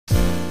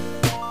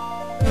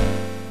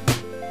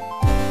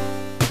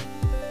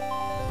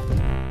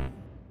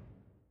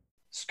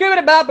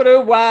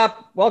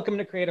Skibbity-bop-a-doo-wop. Welcome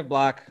to Creative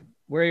Block.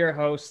 We're your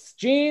hosts,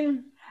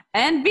 Gene.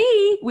 And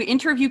B, we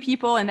interview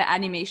people in the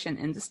animation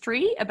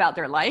industry about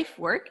their life,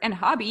 work, and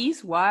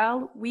hobbies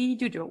while we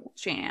doodle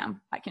jam.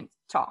 I can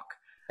talk.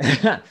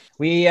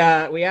 We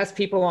asked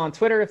people on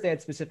Twitter if they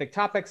had specific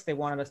topics they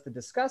wanted us to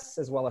discuss,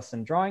 as well as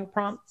some drawing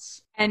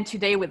prompts. And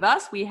today with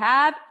us, we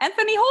have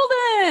Anthony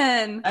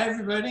Holden. Hi,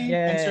 everybody.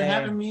 Yay. Thanks for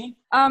having me.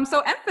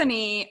 So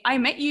Anthony, I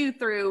met you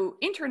through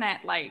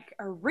internet like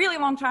a really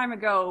long time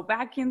ago,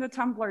 back in the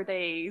Tumblr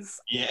days.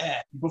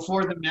 Yeah,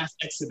 before the mass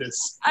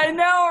exodus. I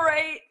know,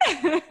 right?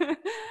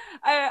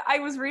 I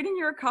was reading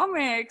your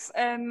comics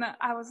and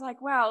I was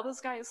like, wow, this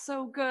guy is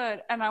so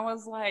good. And I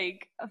was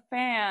like a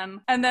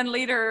fan. And then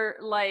later,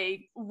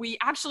 like, we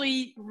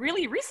actually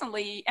really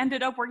recently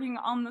ended up working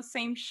on the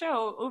same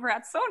show over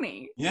at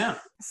Sony. Yeah.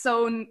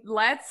 So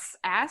let's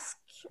ask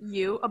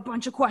you a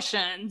bunch of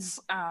questions,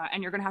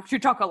 and you're gonna have to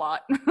talk a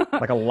lot.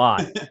 Like a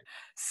lot.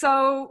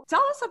 So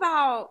tell us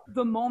about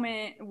the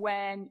moment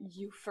when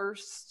you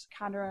first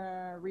kind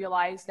of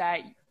realized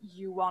that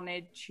you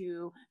wanted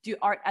to do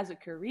art as a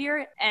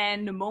career,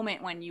 and the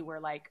moment when you were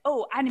like,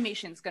 oh,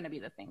 animation is going to be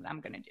the thing that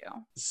I'm going to do.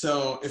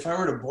 So if I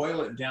were to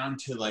boil it down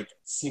to like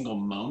single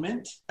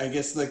moment, I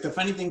guess like the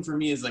funny thing for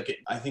me is like,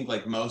 I think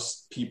like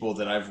most people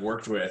that I've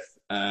worked with,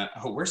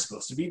 we're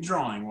supposed to be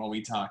drawing while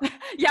we talk.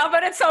 Yeah,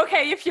 but it's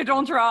okay if you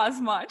don't draw as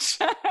much.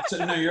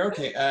 So no, you're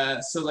okay.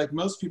 So like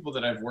most people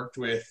that I've worked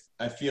with,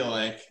 I feel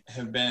like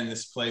have been in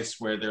this place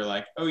where they're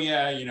like, oh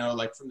yeah, you know,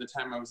 like from the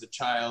time I was a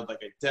child, like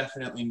I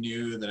definitely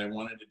knew that I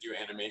wanted to do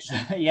animation.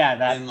 Yeah,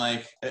 that. And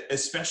like,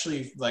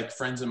 especially like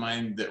friends of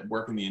mine that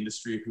work in the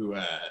industry who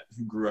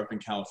grew up in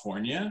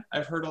California,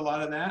 I've heard a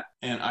lot of that.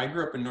 And I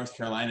grew up in North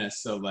Carolina.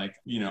 So like,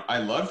 you know, I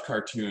loved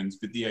cartoons,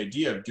 but the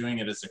idea of doing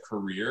it as a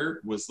career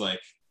was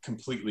like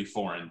completely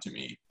foreign to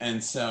me.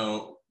 And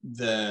so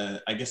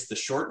I guess the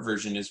short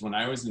version is when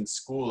I was in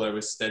school, I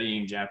was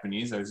studying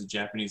Japanese. I was a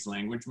Japanese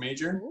language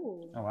major. Ooh.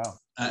 Oh, wow.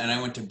 And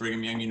I went to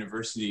Brigham Young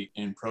University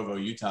in Provo,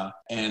 Utah.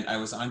 And I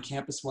was on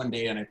campus one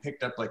day and I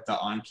picked up like the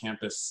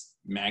on-campus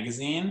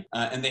magazine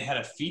and they had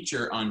a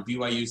feature on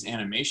BYU's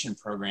animation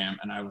program.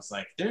 And I was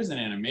like, there's an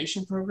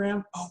animation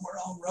program? Oh, we're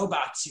all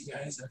robots, you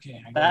guys.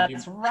 Okay.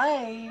 That's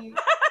right.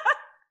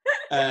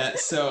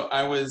 So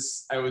I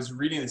was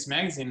reading this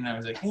magazine and I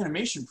was like,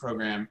 animation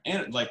program,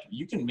 and like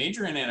you can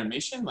major in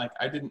animation. Like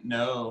I didn't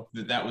know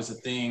that was a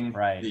thing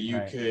that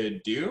you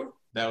could do.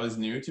 That was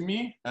new to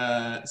me.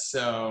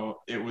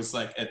 So it was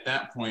like at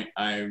that point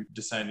I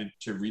decided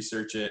to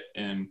research it,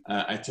 and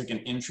I took an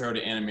intro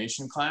to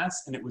animation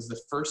class, and it was the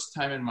first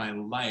time in my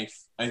life.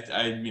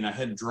 I mean, I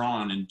had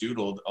drawn and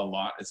doodled a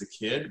lot as a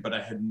kid, but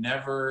I had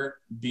never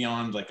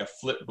beyond like a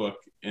flip book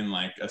in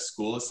like a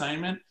school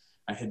assignment.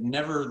 I had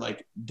never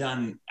like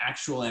done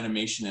actual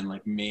animation and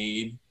like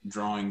made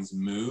drawings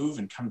move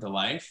and come to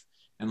life.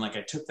 And like,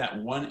 I took that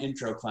one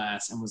intro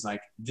class and was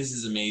like, this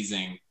is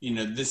amazing. You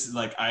know, this is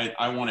like,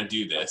 I want to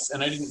do this.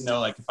 And I didn't know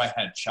like if I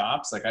had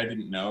chops, like I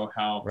didn't know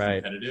how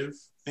competitive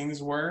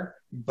things were,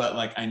 but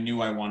like I knew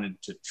I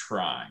wanted to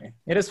try.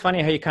 It is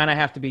funny how you kind of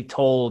have to be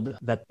told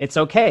that it's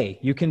okay,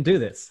 you can do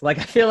this. Like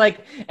I feel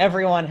like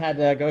everyone had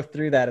to go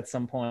through that at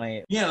some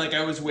point. Yeah, like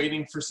I was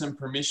waiting for some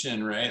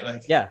permission, right?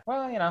 Like yeah,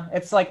 well, you know,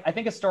 it's like I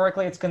think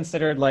historically it's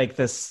considered like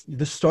the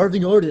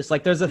starving artist.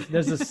 Like there's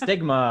a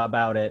stigma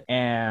about it,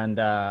 and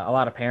a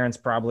lot of parents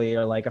probably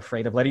are like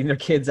afraid of letting their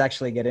kids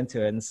actually get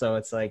into it, and so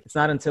it's like it's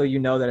not until you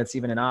know that it's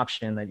even an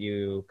option that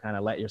you kind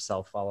of let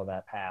yourself follow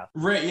that path.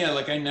 Right? Yeah,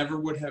 like I never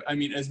would have. I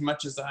mean, as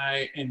much as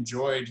I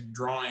enjoyed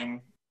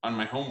drawing on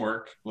my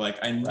homework, like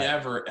I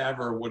never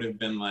ever would have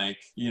been like,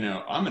 you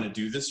know, I'm gonna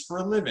do this for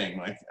a living.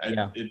 Like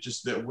it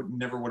just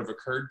never would have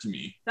occurred to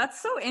me.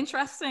 That's so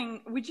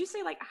interesting. Would you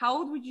say like how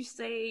old would you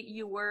say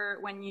you were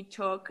when you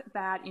took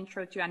that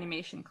intro to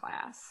animation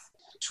class?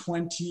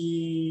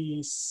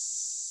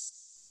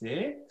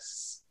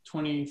 26,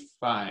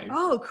 25.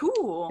 Oh,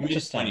 cool.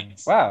 Interesting.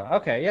 Wow.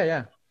 Okay.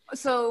 Yeah.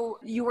 So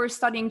you were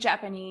studying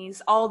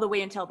Japanese all the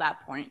way until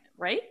that point,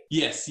 right?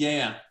 Yes.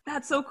 Yeah.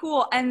 That's so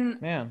cool. And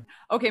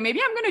okay,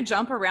 maybe I'm going to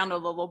jump around a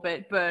little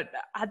bit, but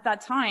at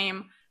that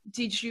time,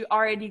 did you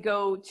already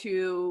go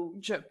to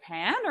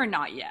Japan or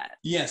not yet?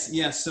 Yes.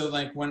 Yeah. So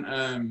like when,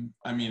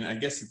 I mean, I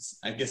guess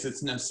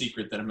it's no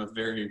secret that I'm a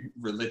very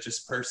religious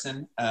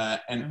person.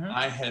 And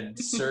I had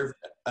served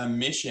a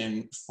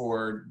mission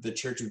for the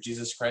Church of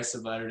Jesus Christ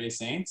of Latter-day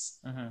Saints.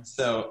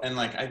 So, and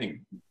like, I think,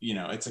 you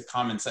know, it's a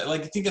common set.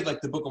 Like think of like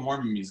the Book of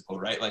Mormon musical,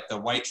 right? Like the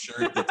white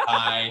shirt, the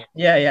tie,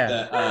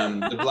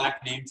 the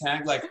black name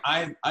tag. Like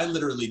I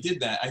literally did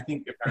that. I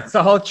think it's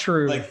all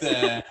true. Like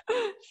and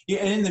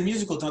in the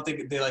musical, don't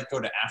they like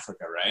go to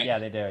Africa, right? Yeah,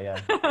 they do.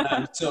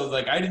 Yeah. So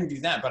like I didn't do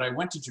that, but I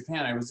went to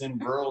Japan. I was in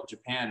rural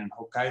Japan in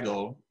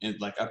Hokkaido,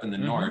 like up in the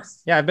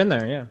north. Yeah, I've been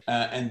there. Yeah.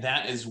 And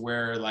that is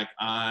where like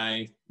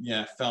I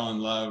fell in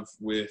love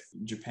with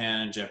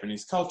Japan and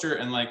Japanese culture,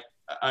 and like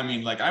I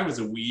mean, like I was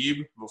a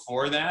weeb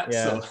before that.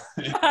 Yeah. So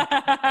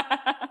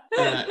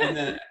And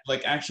then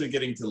like actually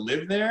getting to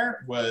live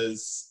there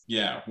was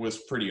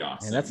pretty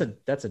awesome. And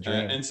that's a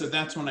dream. And so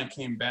that's when I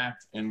came back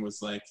and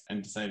was like,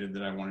 and decided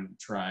that I wanted to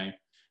try.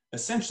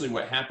 Essentially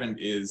what happened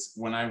is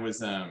when I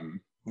was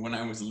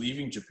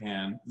leaving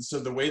Japan, so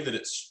the way that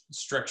it's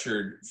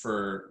structured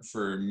for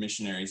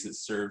missionaries that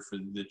serve for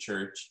the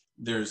church,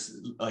 there's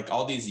like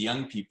all these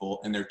young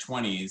people in their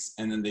 20s,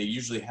 and then they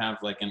usually have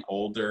like an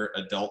older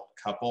adult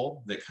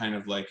couple that kind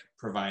of like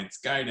provides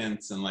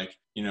guidance and like,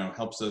 you know,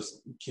 helps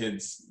those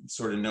kids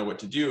sort of know what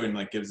to do and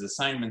like gives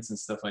assignments and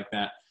stuff like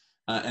that.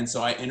 And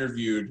so I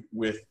interviewed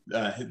with,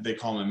 they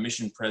call him a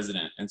mission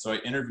president. And so I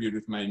interviewed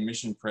with my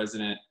mission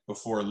president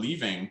before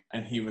leaving.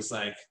 And he was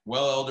like,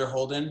 well, Elder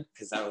Holden,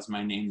 because that was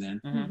my name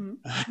then.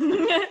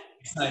 Mm-hmm.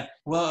 He's like,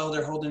 well,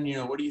 Elder Holden, you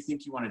know, what do you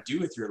think you want to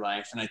do with your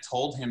life? And I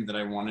told him that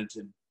I wanted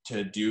to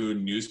do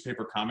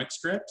newspaper comic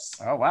strips.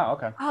 Oh, wow.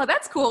 Okay. Oh,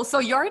 that's cool. So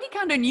you already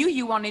kind of knew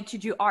you wanted to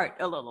do art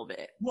a little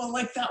bit. Well,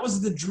 like that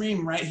was the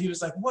dream, right? He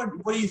was like, what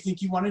do you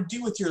think you want to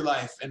do with your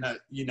life? And,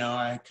 you know,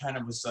 I kind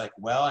of was like,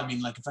 well, I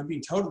mean, like, if I'm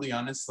being totally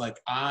honest, like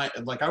I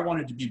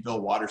wanted to be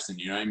Bill Watterson,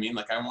 you know what I mean?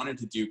 Like I wanted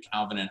to do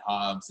Calvin and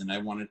Hobbes, and I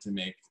wanted to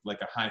make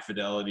like a high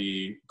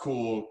fidelity,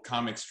 cool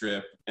comic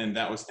strip. And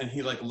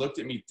he like looked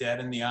at me dead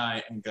in the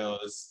eye and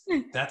goes,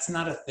 that's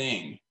not a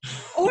thing.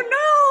 Oh no.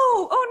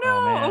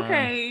 Oh,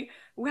 okay.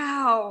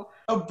 Wow.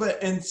 Oh,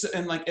 but and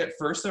like at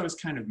first I was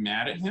kind of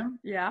mad at him.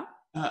 Yeah.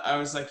 I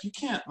was like, you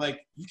can't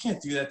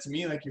do that to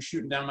me. Like you're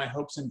shooting down my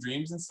hopes and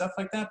dreams and stuff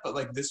like that. But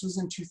like this was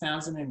in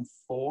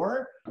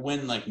 2004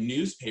 when like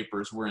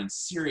newspapers were in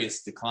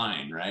serious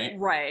decline, right?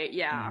 Right.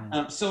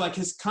 Yeah. So like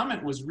his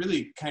comment was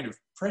really kind of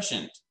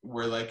prescient,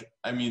 where like,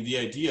 I mean, the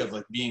idea of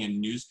like being a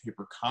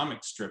newspaper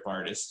comic strip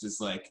artist is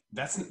like,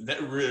 that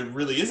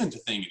really isn't a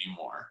thing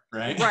anymore,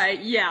 right?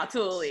 Right. Yeah,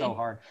 totally. So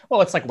hard.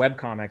 Well, it's like web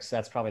comics.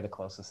 That's probably the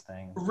closest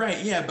thing.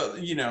 Right. Yeah.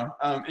 But you know,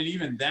 and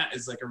even that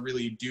is like a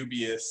really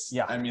dubious,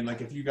 yeah. I mean,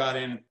 like if you got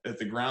in at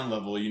the ground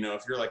level, you know,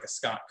 if you're like a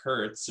Scott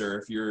Kurtz, or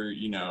if you're,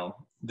 you know,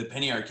 the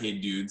Penny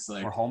Arcade dudes,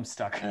 like, or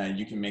Homestuck,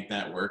 you can make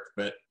that work.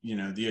 But you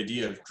know, the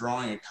idea of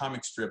drawing a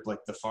comic strip like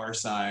The Far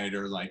Side,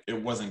 or like,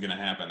 it wasn't going to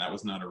happen. That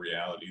was not a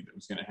reality that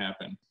was going to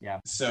happen. Yeah.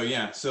 So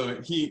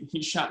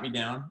he shot me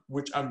down,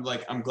 which I'm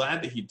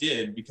glad that he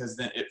did, because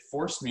then it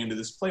forced me into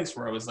this place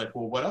where I was like,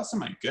 well, what else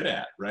am I good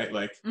at, right?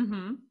 Like,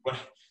 what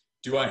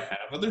do I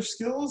have other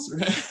skills?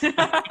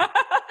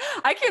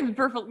 I can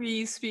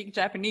perfectly speak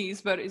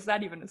Japanese, but is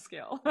that even a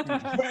skill?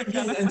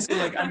 And so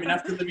like, I mean,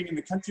 after living in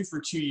the country for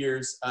 2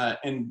 years,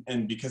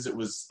 and because it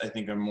was, I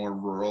think, a more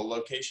rural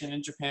location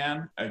in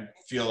Japan, I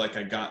feel like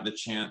I got the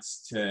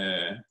chance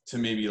to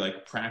maybe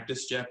like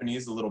practice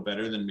Japanese a little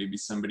better than maybe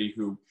somebody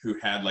who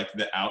had like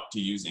the out to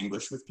use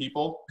English with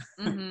people.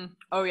 Mm-hmm.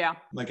 Oh yeah.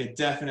 Like I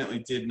definitely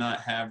did not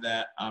have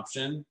that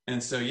option.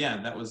 And so,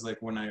 yeah, that was like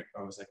when I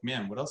was like,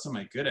 man, what else am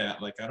I good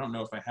at? Like, I don't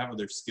know if I have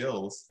other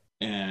skills.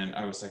 And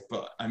I was like,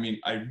 well, I mean,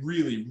 I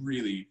really,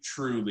 really,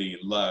 truly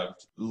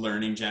loved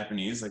learning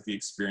Japanese. Like the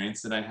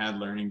experience that I had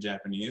learning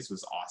Japanese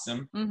was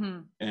awesome.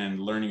 And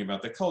learning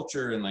about the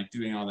culture and like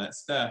doing all that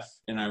stuff.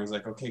 And I was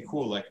like, okay,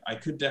 cool. Like I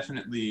could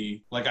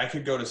definitely, like I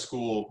could go to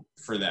school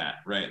for that,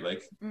 right?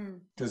 Like,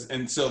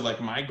 and so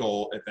like my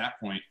goal at that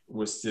point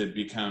was to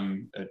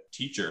become a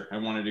teacher. I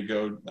wanted to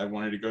go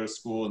to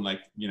school and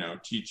like, you know,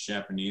 teach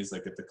Japanese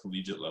like at the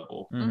collegiate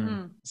level.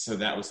 So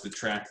that was the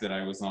track that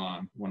I was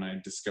on when I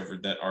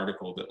discovered that article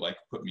that like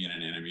put me in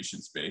an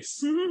animation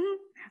space.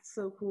 That's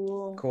so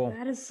cool.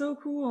 That is so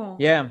cool.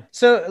 Yeah.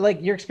 So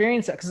like your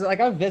experience, because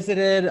like I've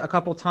visited a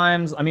couple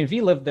times. I mean,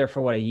 V lived there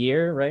for what, a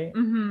year, right?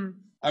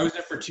 I was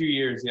there for 2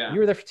 years. Yeah. You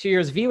were there for 2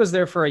 years. V was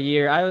there for a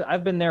year.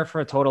 I've been there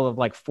for a total of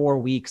like 4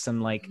 weeks.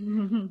 And like,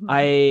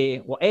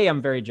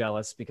 I'm very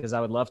jealous because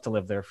I would love to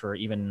live there for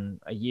even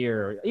a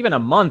year, even a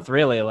month,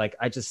 really. Like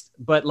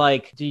but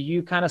like, do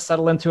you kind of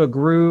settle into a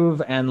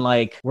groove? And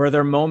like, were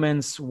there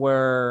moments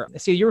where,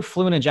 see, you were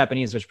fluent in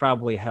Japanese, which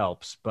probably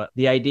helps, but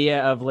the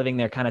idea of living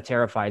there kind of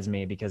terrifies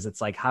me because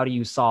it's like, how do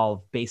you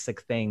solve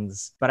basic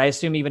things? But I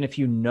assume even if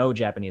you know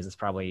Japanese,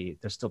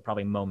 there's still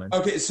probably moments.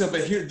 Okay. So,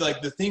 but here,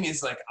 like the thing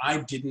is like,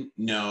 I didn't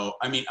know.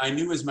 I mean, I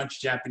knew as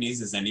much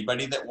Japanese as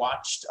anybody that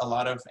watched a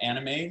lot of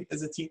anime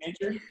as a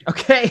teenager.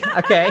 Okay.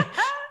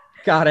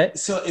 Got it.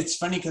 So it's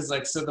funny because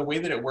like, so the way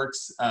that it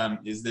works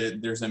is that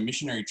there's a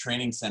missionary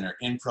training center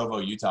in Provo,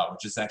 Utah,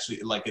 which is actually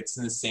like, it's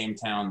in the same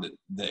town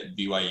that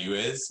BYU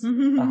is.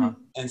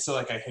 And so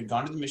like I had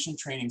gone to the mission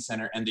training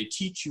center and they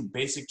teach you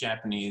basic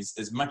Japanese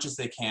as much as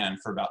they can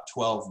for about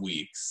 12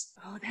 weeks.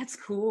 Oh, that's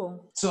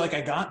cool. So like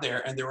I got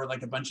there and there were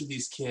like a bunch of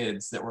these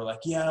kids that were like,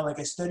 yeah, like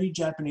I studied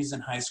Japanese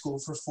in high school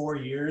for 4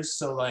 years.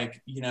 So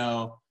like, you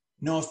know,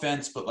 no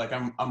offense, but like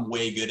I'm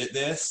way good at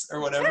this or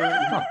whatever.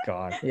 Oh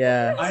God.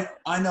 Yeah.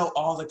 I know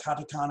all the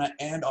katakana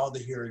and all the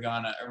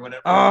hiragana or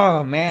whatever.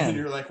 Oh man. And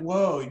you're like,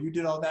 whoa, you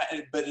did all that.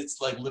 But it's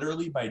like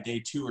literally by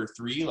day 2 or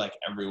 3, like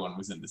everyone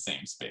was in the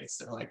same space.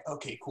 They're like,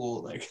 okay,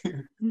 cool. Like,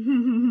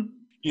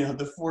 you know,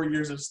 the 4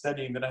 years of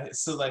studying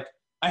so like,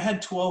 I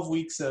had 12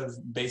 weeks of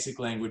basic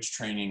language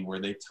training where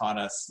they taught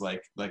us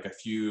like a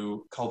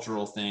few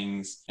cultural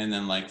things and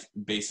then like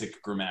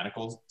basic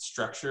grammatical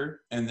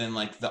structure. And then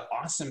like the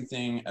awesome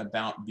thing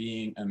about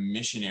being a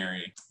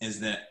missionary is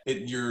that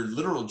your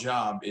literal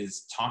job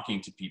is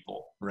talking to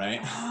people,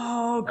 right?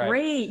 Oh,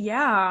 great.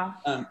 Yeah.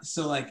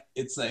 So like,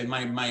 it's like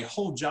my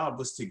whole job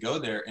was to go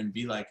there and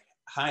be like,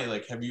 hi,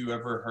 like, have you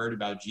ever heard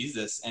about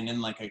Jesus? And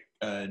in like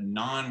a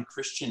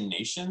non-Christian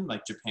nation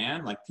like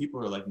Japan, like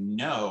people are like,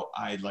 no,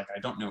 I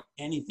don't know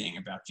anything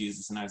about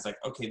Jesus. And I was like,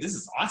 okay, this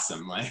is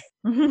awesome. Like,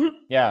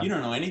 yeah, you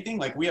don't know anything.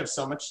 Like, we have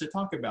so much to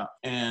talk about.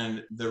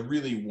 And the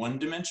really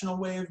one-dimensional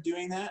way of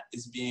doing that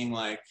is being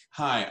like,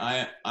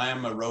 hi, I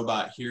am a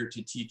robot here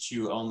to teach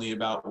you only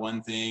about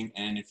one thing.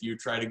 And if you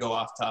try to go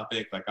off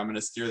topic, like, I'm going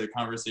to steer the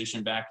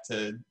conversation back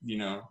to,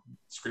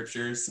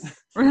 scriptures.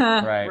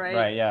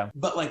 right, yeah.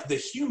 But like the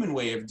human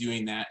way of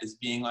doing that is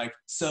being like,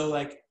 so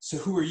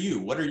who are you?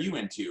 What are you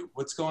into?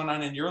 What's going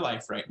on in your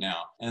life right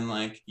now? And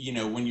like,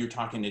 when you're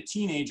talking to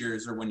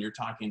teenagers or when you're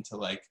talking to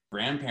like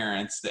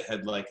grandparents that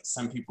had like,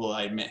 some people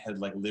I admit had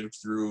like lived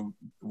through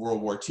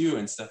World War II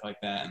and stuff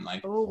like that. And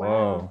like, oh,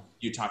 wow.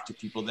 You talk to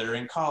people that are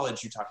in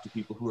college, you talk to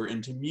people who are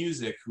into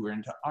music, who are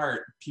into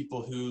art,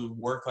 people who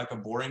work like a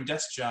boring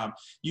desk job.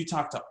 You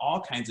talk to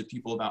all kinds of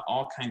people about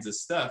all kinds of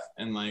stuff.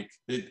 And like,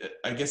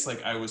 I guess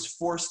like I was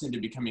forced into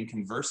becoming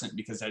conversant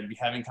because I'd be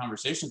having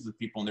conversations with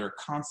people and they were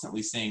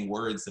constantly saying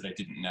words that I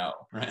didn't know.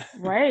 Right.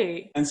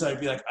 Right. And so I'd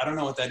be like, I don't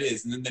know what that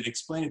is. And then they'd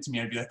explain it to me.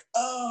 I'd be like,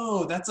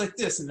 oh, that's like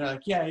this. And they're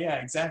like, yeah,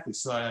 exactly.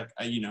 So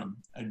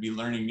I'd be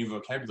learning new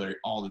vocabulary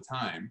all the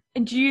time.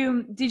 And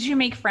did you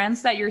make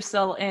friends that you're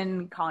still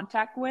in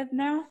contact with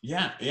now?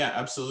 Yeah,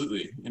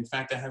 absolutely. In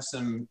fact, I have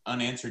some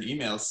unanswered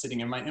emails sitting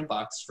in my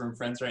inbox from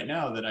friends right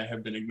now that I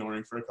have been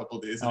ignoring for a couple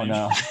of days. Oh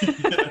no.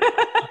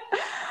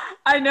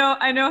 I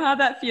know how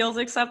that feels,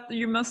 except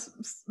you must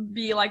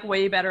be like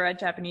way better at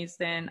Japanese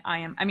than I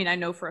am. I mean, I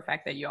know for a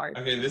fact that you are.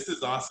 Okay, this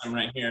is awesome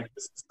right here.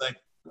 This is like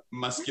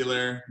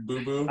muscular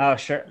boo-boo. Oh,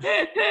 sure.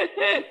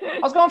 I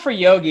was going for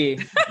yogi.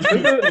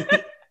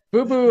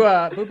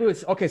 Boo-boo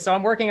is okay. So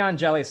I'm working on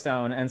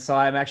Jellystone, and so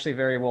I'm actually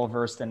very well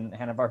versed in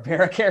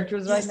Hanna-Barbera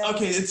characters right now.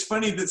 Okay, it's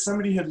funny that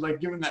somebody had like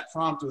given that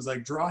prompt. It was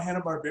like, draw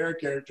Hanna-Barbera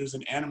characters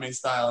in anime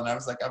style, and I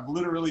was like, I've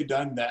literally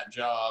done that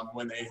job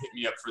when they hit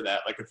me up for that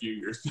like a few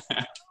years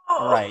back.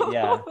 Right.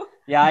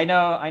 Yeah. I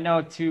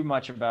know too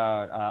much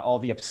about all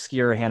the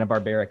obscure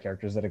Hanna-Barbera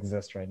characters that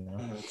exist right now.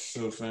 Oh, it's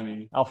so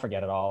funny. I'll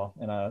forget it all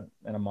in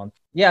a month.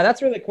 Yeah,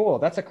 that's really cool.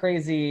 That's a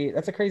crazy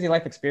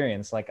life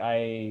experience. Like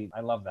I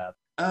love that.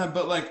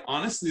 But like,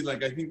 honestly,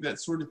 like, I think that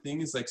sort of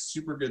thing is like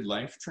super good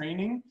life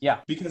training. Yeah.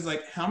 Because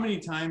like, how many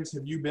times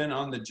have you been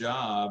on the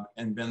job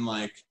and been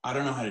like, I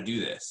don't know how to do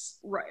this?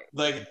 Right.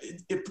 Like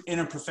in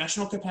a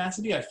professional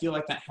capacity, I feel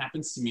like that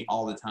happens to me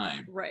all the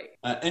time. Right.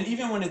 And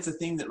even when it's a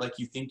thing that like,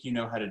 you think you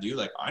know how to do,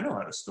 like, I know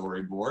how to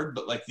storyboard,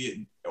 but like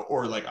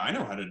or like, I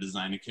know how to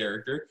design a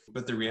character.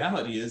 But the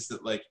reality is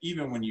that like,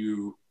 even when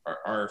you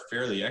are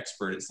fairly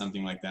expert at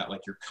something like that,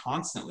 like you're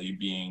constantly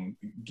being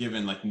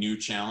given like new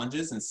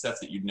challenges and stuff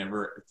that you'd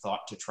never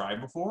thought to try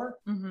before.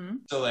 Mm-hmm.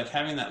 So like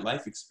having that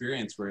life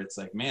experience where it's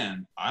like,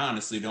 man, I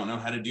honestly don't know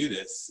how to do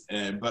this,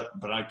 but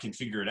I can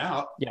figure it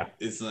out. Yeah,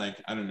 it's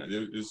like, I don't know,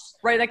 it was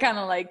right, that kind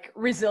of like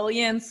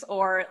resilience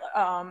or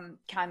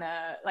kind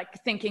of like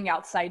thinking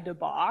outside the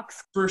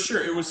box. For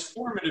sure, it was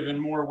formative in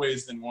more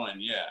ways than one.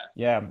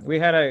 Yeah, we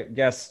had a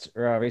guest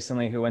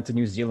recently who went to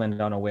New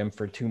Zealand on a whim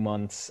for 2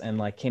 months and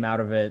like came out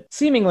of it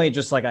seemingly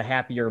just like a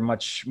happier,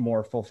 much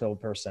more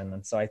fulfilled person.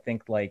 And so I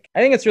think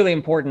it's really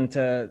important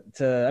to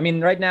I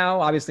mean, right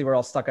now obviously we're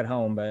all stuck at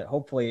home, but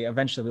hopefully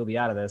eventually we'll be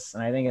out of this.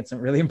 And I think it's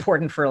really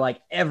important for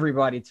like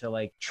everybody to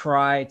like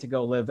try to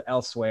go live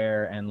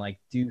elsewhere and like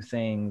do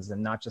things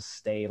and not just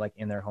stay like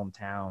in their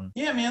hometown.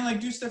 Yeah, man,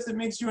 like do stuff that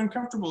makes you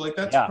uncomfortable. Like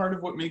that's part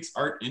of what makes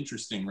art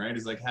interesting, right?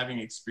 Is like having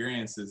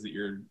experiences that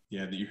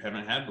that you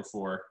haven't had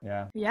before.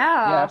 Yeah,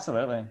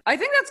 absolutely. I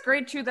think that's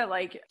great too, that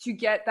like to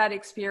get that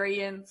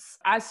experience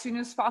as soon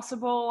as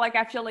possible. Like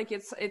I feel like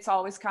it's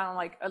always kind of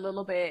like a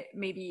little bit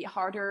maybe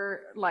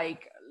harder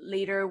like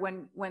later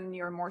when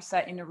you're more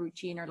set in a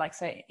routine or like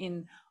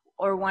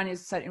one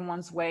is set in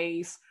one's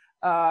ways.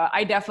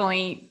 I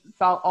definitely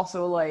felt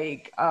also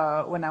like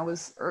when I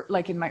was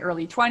like in my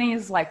early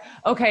 20s, like,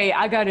 okay,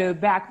 I got to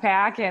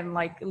backpack and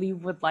like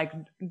leave with like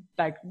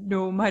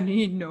no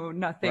money, no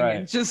nothing,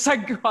 and just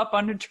like go up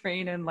on a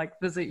train and like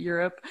visit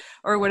Europe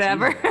or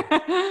whatever,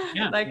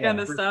 that kind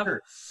of stuff.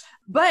 Sure.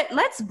 But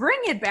let's bring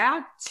it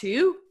back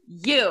to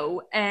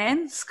you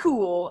and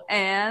school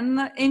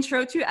and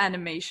intro to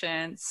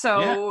animation.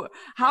 So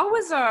how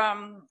was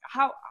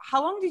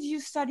how long did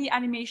you study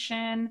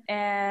animation,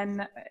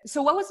 and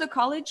so what was the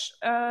college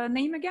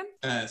name again?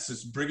 So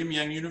it's Brigham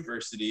Young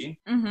University,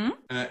 mm-hmm.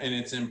 And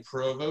it's in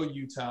Provo,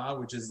 Utah,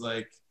 which is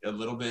like a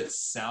little bit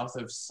south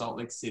of Salt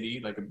Lake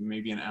City, like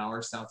maybe an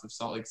hour south of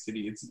Salt Lake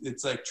City.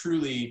 It's like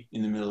truly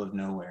in the middle of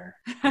nowhere.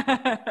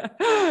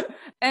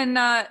 And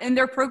in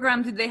their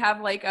program, did they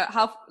have like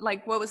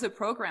what was the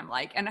program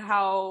like? and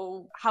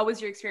how was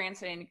your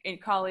experience in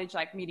college,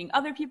 like meeting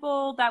other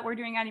people that were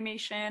doing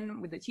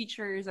animation with the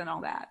teachers and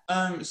all that?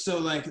 So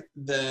like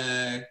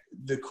the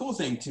cool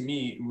thing to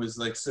me was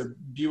like, so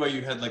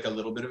BYU had like a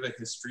little bit of a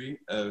history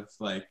of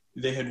like,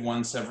 they had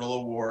won several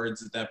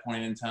awards at that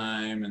point in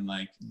time. And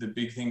like the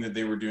big thing that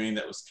they were doing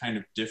that was kind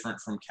of different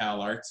from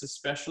Cal Arts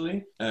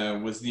especially,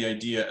 was the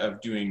idea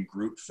of doing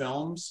group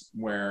films,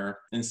 where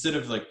instead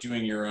of like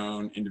doing your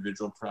own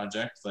individual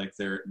project, like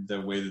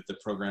the way that the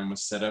program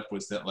was set up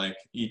was that like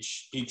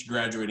each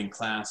graduating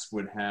class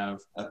would have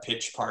a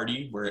pitch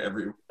party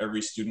where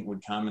every student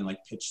would come and like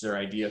pitch their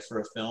idea for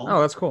a film.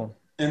 Oh, that's cool.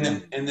 And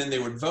then they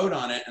would vote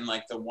on it, and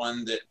like the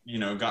one that, you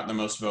know, got the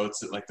most votes,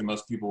 that like the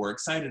most people were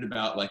excited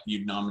about, like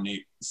you'd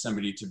nominate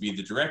somebody to be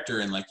the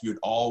director, and like you'd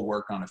all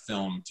work on a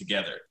film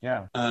together.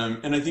 Yeah.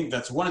 And I think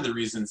that's one of the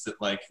reasons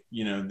that like,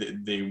 you know,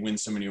 they win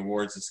so many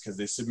awards, is because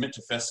they submit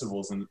to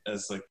festivals and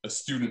as like a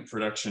student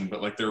production,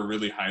 but like they're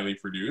really highly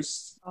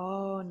produced.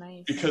 Oh,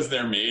 nice. Because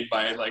they're made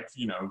by like,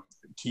 you know,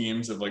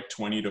 teams of like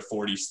 20 to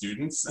 40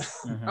 students.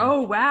 Mm-hmm.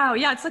 Oh, wow.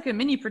 Yeah, it's like a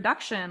mini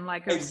production.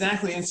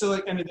 Exactly. And so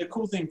like, and the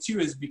cool thing too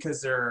is because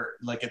they're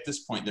like, at this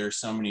point, there are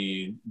so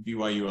many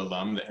BYU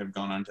alum that have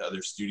gone on to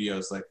other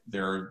studios. Like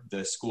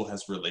the school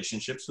has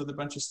relationships with a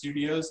bunch of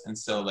studios. And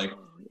so like,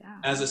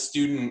 as a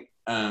student,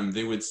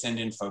 they would send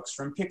in folks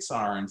from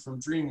Pixar and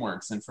from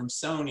DreamWorks and from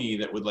Sony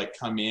that would like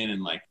come in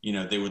and like, you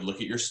know, they would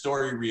look at your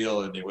story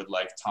reel, or they would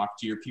like talk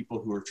to your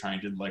people who are trying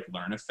to like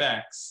learn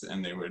effects,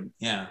 and they would,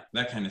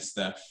 that kind of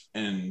stuff.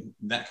 And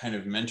that kind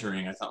of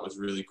mentoring I thought was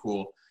really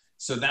cool.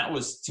 So that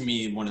was, to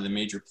me, one of the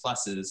major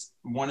pluses.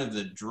 One of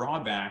the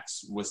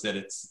drawbacks was that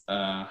it's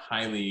a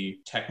highly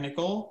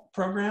technical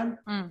program.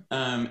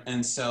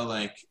 And so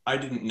like, I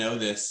didn't know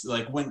this.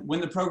 Like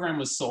when the program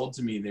was sold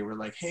to me, they were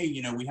like, hey,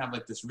 you know, we have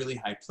like this really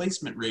high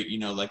placement rate, you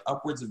know, like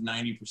upwards of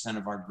 90%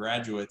 of our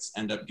graduates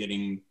end up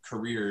getting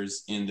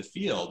careers in the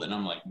field. And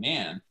I'm like,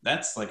 man,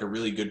 that's like a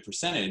really good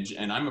percentage.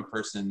 And I'm a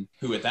person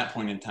who at that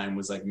point in time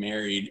was like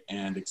married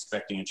and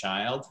expecting a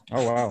child.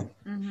 Oh, wow.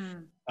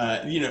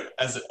 You know,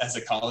 as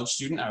a college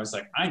student, I was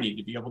like, I need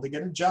to be able to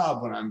get a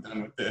job when I'm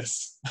done with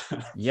this.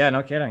 Yeah,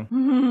 no kidding.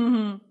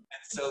 And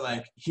so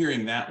like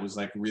hearing that was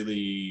like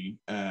really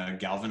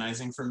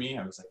galvanizing for me.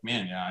 I was like,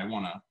 man, yeah, I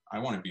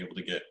want to be able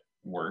to get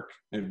work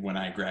when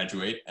I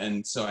graduate.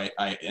 And so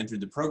I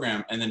entered the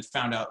program, and then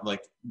found out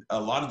like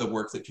a lot of the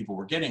work that people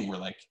were getting were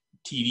like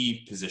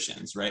TD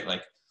positions, right?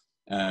 Like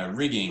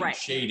rigging,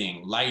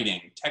 shading,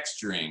 lighting,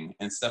 texturing,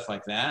 and stuff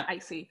like that. I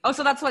see. Oh,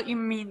 so that's what you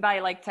mean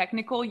by like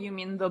technical? You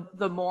mean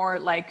the more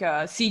like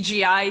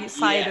CGI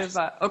side of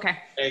okay.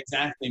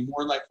 Exactly.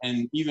 More like,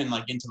 and even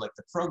like into like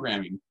the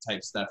programming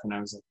type stuff. And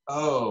I was like,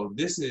 oh,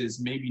 this is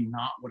maybe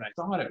not what I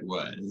thought it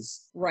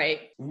was.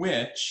 Right.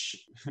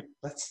 Which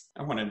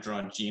I want to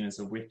draw Jean as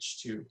a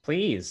witch too.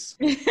 Please.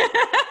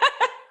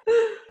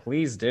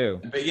 Please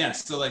do. But yeah,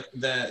 so like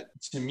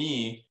to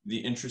me, the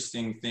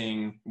interesting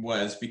thing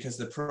was, because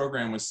the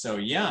program was so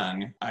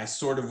young, I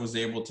sort of was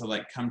able to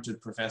like come to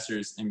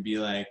professors and be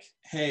like,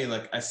 hey,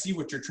 like I see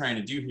what you're trying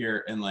to do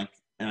here, and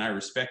I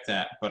respect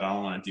that, but I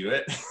don't want to do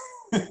it.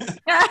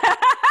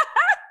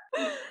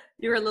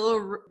 You're a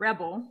little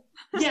rebel.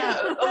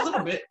 Yeah, a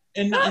little bit.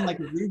 And not in like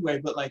a rude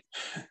way, but like,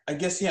 I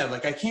guess, yeah,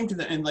 like I came to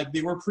them and like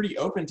they were pretty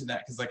open to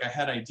that, because like I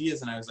had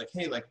ideas and I was like,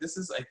 hey, like this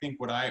is, I think,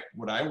 what I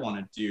want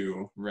to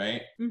do,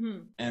 right?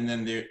 And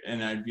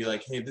then I'd be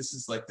like, hey, this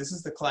is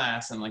the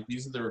class, and like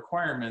these are the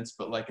requirements,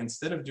 but like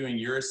instead of doing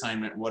your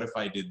assignment, what if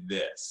I did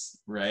this,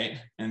 right?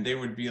 And they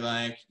would be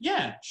like,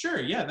 yeah, sure,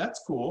 yeah,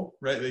 that's cool,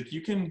 right? Like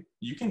you can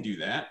do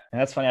that. And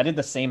that's funny. I did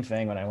the same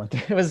thing when I went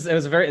there. This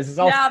is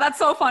all. Yeah, that's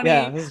so funny.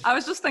 Yeah, I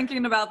was just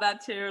thinking about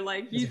that too.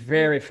 Like, it's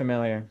very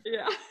familiar.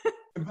 Yeah.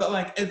 But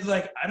like, it's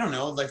like, I don't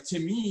know, like to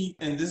me,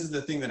 and this is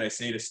the thing that I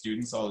say to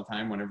students all the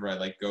time whenever I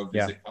like go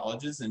visit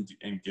colleges and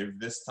give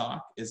this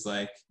talk, is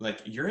like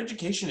your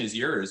education is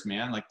yours,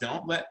 man. Like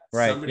don't let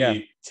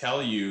somebody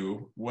tell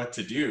you what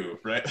to do,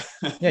 right?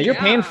 Yeah, you're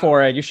paying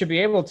for it. You should be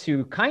able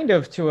to kind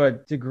of, to a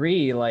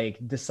degree, like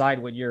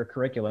decide what your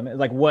curriculum is,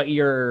 like what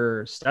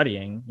you're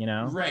studying, you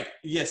know? Right.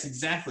 Yes,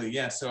 exactly.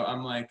 Yeah. So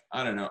I'm like,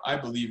 I don't know. I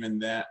believe in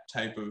that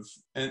type of,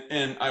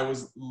 and I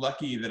was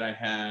lucky that I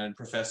had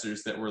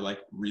professors that were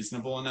like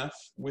reasonable enough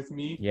with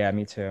me. Yeah,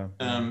 me too.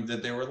 That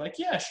they were like,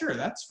 yeah, sure,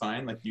 that's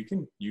fine. Like you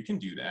can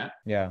do that.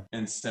 Yeah.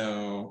 And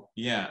so,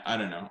 yeah, I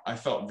don't know. I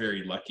felt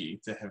very lucky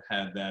to have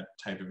had that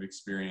type of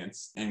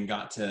experience and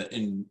got to,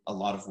 in a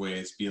lot of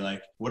ways, be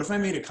like, what if I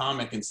made a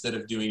comic instead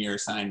of doing your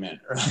assignment?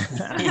 Or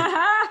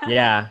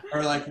yeah.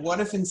 Or like, what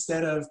if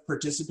instead of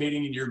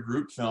participating in your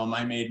group film,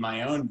 I made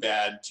my own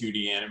bad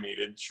 2D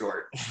animated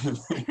short?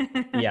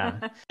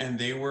 Yeah. And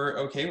they were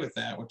okay with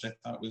that, which I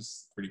thought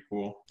was pretty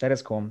cool. That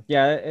is cool.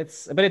 Yeah,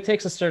 but it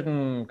takes a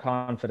certain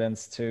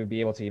confidence to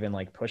be able to even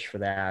like push for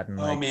that. And,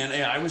 man,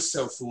 yeah, I was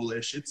so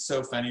foolish. It's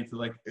so funny to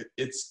like,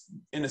 it's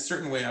in a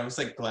certain way, I was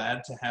like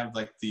glad to have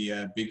like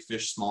the big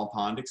fish, small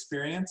pond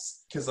experience.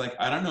 Cause like,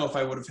 I don't know if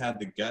I would have had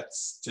the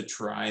guts to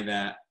try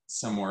that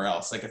somewhere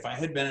else. Like if I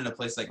had been in a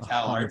place like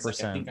Cal Arts,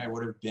 like, I think 100%. I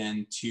would have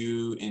been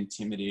too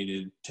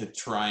intimidated to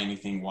try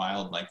anything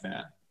wild like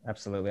that.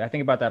 Absolutely. I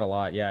think about that a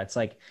lot. Yeah. It's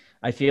like,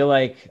 I feel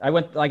like I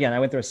went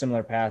through a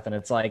similar path, and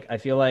it's like, I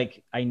feel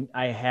like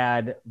I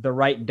had the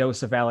right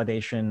dose of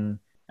validation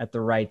at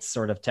the right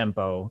sort of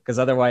tempo. Cause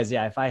otherwise,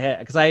 yeah,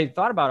 cause I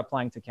thought about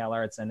applying to Cal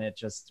Arts and it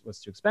just was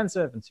too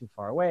expensive and too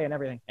far away and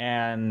everything.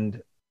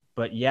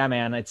 But yeah,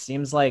 man, it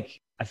seems like,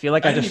 I feel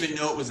like I didn't even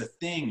know it was a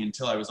thing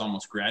until I was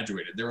almost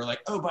graduated. They were like,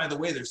 "Oh, by the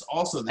way, there's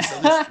also this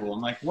other school." I'm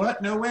like,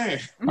 "What? No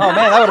way!" Oh man,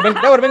 that would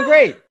have been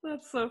great.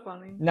 That's so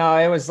funny. No,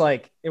 it was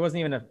like it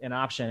wasn't even an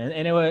option,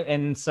 and it was,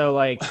 and so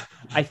like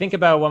I think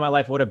about what my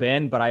life would have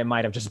been, but I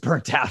might have just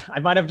burnt out. I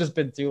might have just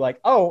been too like,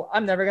 "Oh,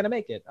 I'm never gonna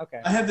make it."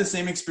 Okay. I had the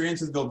same experience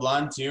with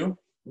Gobelin too,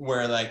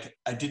 where like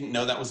I didn't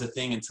know that was a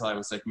thing until I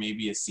was like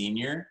maybe a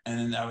senior, and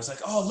then I was like,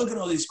 oh, look at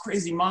all these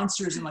crazy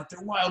monsters and like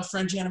they're wild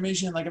French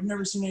animation, like I've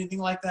never seen anything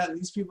like that, and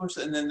these people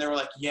are, and then they were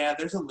like, yeah,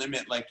 there's a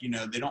limit, like, you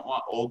know, they don't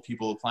want old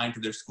people applying to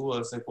their school. I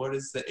was like, what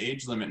is the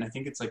age limit? And I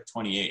think it's like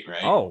 28,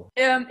 right? Oh,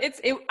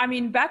 I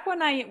mean, back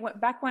when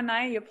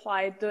I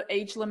applied, the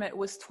age limit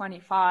was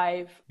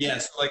 25. Yeah,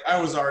 so like I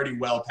was already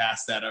well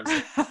past that. I was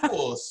like,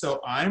 cool,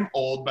 so I'm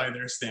old by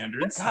their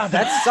standards. God,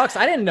 that sucks.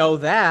 I didn't know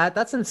that.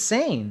 That's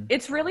insane.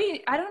 It's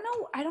really, I don't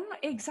know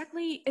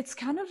exactly. It's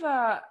kind of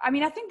I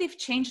mean, I think they've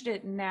changed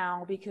it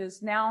now,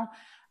 because now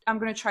I'm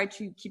going to try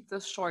to keep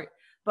this short,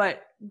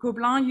 but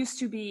Gobelin used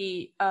to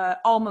be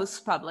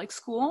almost public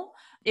school.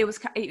 It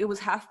was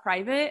half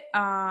private,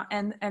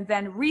 and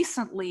then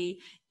recently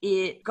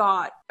it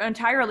got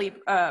entirely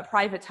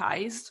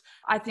privatized.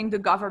 I think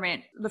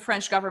the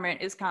French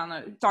government is kind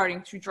of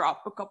starting to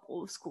drop a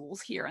couple of schools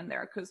here and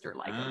there, because they're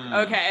like,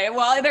 okay,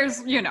 well,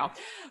 there's, you know,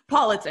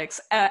 politics.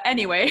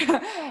 Anyway,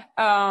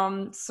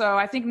 so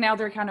I think now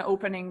they're kind of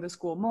opening the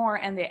school more,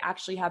 and they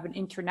actually have an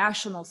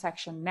international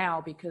section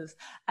now, because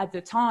at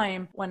the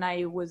time when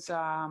I was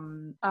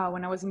in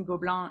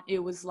Gobelin, it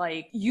was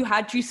like you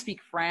had to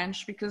speak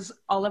French, because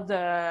all of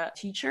the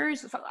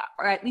teachers,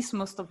 or at least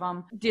most of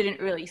them, didn't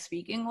really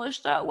speak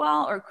English that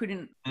well, or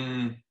couldn't.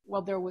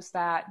 Well, there was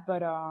that,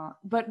 but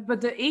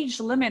the age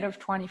limit of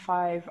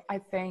 25, I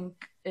think,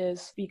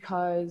 is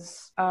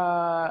because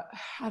I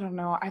don't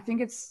know. I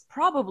think it's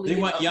probably they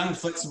want young,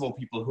 flexible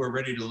people who are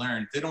ready to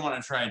learn. They don't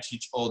want to try and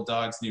teach old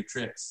dogs new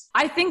tricks.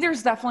 I think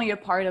there's definitely a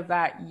part of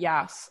that,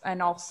 yes,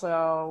 and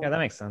also yeah, that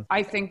makes sense.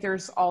 I think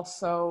there's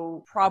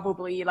also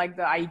probably like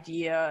the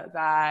idea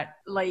that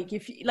like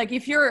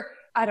if you're,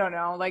 I don't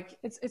know, like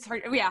it's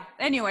hard. Yeah.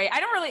 Anyway,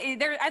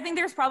 I think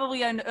there's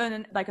probably an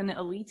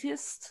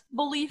elitist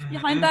belief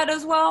behind that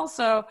as well.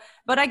 So,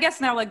 but I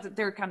guess now like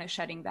they're kind of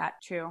shedding that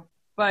too.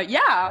 But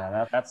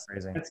yeah that's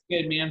crazy. That's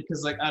good, man.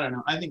 Because like, I don't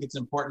know, I think it's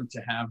important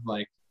to have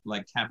like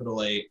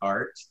capital A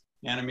art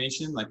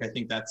animation. Like I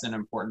think that's an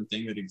important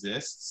thing that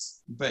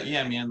exists. But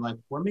yeah, man, like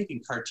we're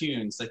making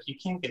cartoons, like you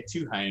can't get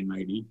too high and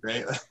mighty,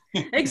 right?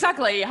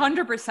 Exactly,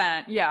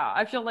 100%. Yeah,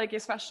 I feel like,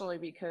 especially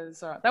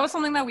because that was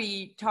something that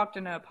we talked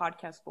in a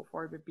podcast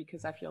before, but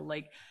because I feel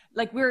like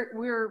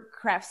we're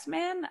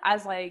craftsmen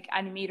as like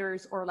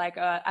animators, or like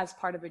as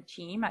part of a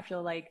team. I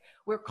feel like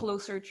we're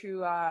closer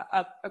to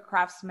a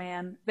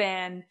craftsman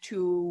than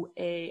to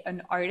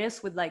an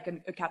artist with like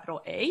a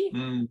capital A.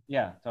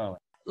 Yeah, totally.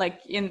 Like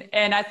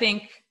and I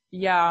think,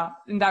 yeah,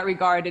 in that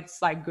regard,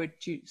 it's like good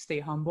to stay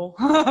humble.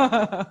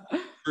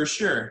 For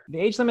sure. The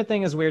age limit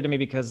thing is weird to me,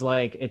 because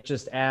like it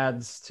just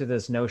adds to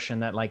this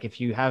notion that like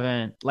if you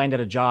haven't landed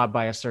a job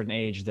by a certain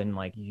age, then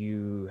like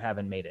you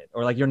haven't made it,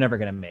 or like you're never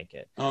gonna make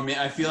it. Oh man,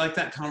 I feel like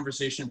that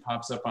conversation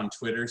pops up on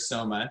Twitter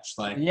so much.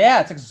 Like, yeah,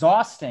 it's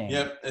exhausting.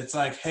 Yep, it's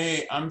like,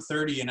 hey, I'm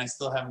 30 and I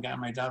still haven't gotten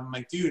my job. I'm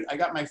like, dude, I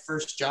got my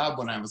first job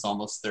when I was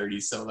almost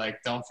 30, so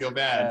like, don't feel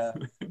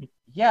bad.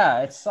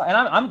 Yeah, and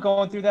I'm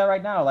going through that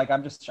right now. Like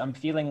I'm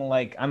feeling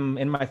like I'm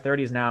in my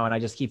 30s now, and I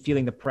just keep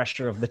feeling the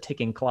pressure of the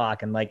ticking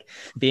clock, and like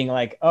being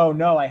like, oh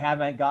no, I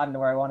haven't gotten to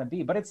where I want to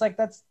be. But it's like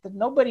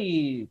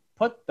nobody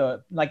put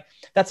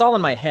that's all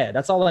in my head.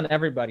 That's all in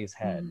everybody's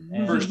head.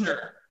 Mm-hmm. For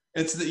sure.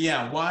 It's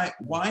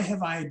why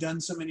have I done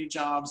so many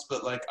jobs,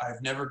 but like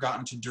I've never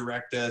gotten to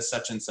direct a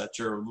such and such,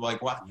 or like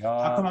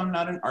how come I'm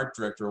not an art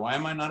director? Why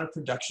am I not a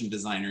production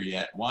designer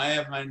yet? Why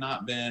have I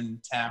not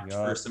been tapped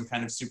for some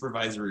kind of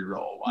supervisory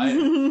role? Why?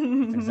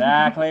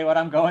 Exactly what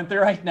I'm going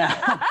through right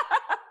now.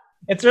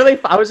 It's really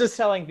I was just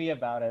telling V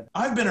about it.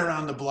 I've been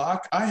around the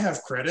block. I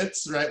have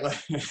credits, right? Like,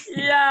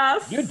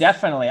 yes. You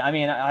definitely. I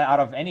mean, out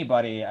of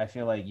anybody, I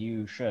feel like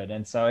you should.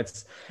 And so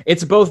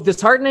it's both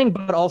disheartening,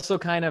 but also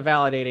kind of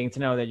validating to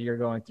know that you're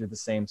going through the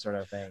same sort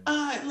of thing.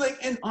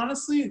 And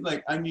honestly,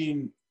 like, I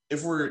mean,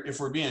 if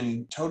we're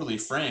being totally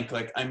frank,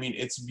 like, I mean,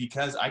 it's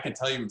because I can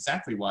tell you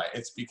exactly why.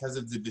 It's because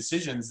of the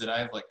decisions that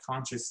I've like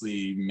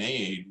consciously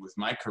made with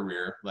my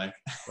career. Like,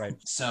 right.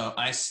 So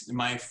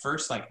my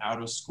first like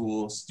out of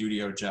school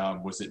studio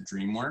job was at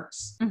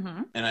DreamWorks,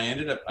 and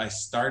I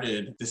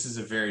started. This is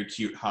a very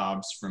cute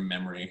Hobbs from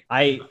memory.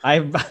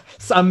 I'm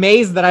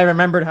amazed that I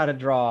remembered how to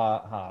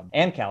draw Hobbs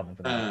and Calvin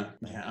for that.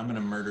 Yeah, I'm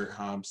gonna murder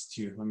Hobbs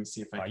too. Let me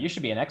see if I. You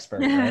should be an expert,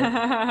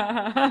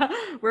 right?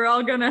 We're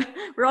all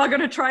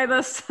gonna try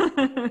this.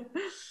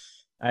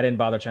 I didn't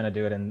bother trying to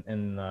do it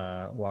in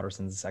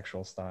Watterson's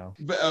sexual style.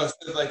 But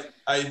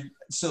I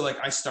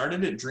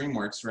started at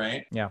DreamWorks,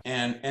 right? Yeah.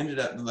 And ended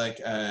up like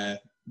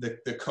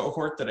the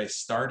cohort that I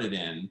started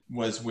in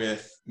was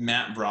with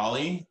Matt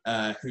Brawley,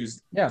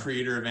 who's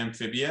creator of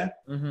Amphibia.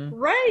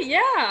 Right,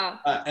 yeah.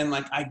 And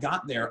like I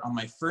got there on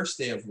my first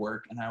day of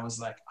work and I was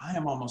like, I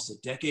am almost a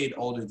decade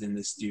older than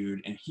this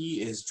dude and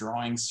he is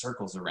drawing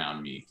circles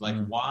around me. Like,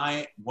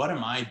 what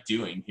am I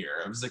doing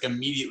here? I was like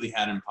immediately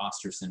had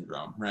imposter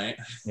syndrome, right?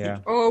 Yeah.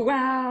 Oh,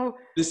 wow.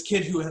 This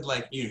kid who had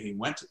like, he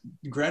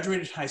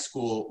graduated high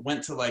school,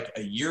 went to like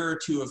a year or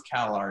two of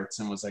Cal Arts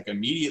and was like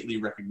immediately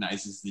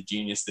recognizes the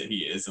genius that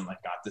he is and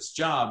like got this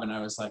job. And I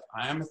was like,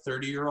 I am a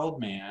 30-year-old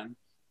man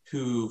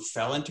who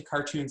fell into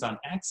cartoons on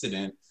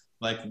accident.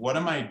 Like, what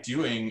am I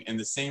doing in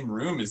the same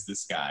room as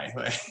this guy?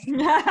 Like,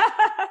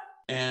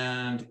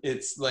 and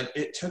it's like,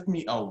 it took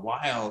me a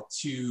while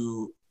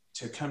to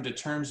come to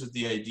terms with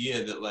the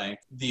idea that like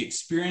the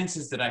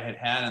experiences that I had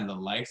had and the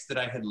life that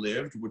I had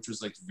lived, which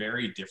was like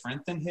very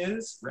different than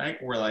his, right?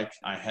 Where like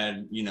I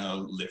had,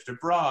 lived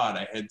abroad.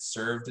 I had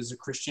served as a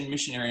Christian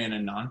missionary in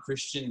a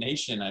non-Christian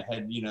nation. I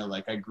had,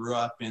 like I grew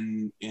up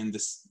in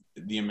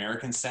the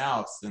American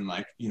South and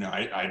like,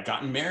 I'd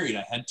gotten married.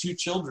 I had 2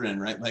 children,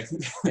 right? Like,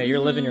 yeah, you're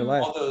living your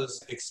life. All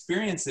those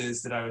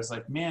experiences that I was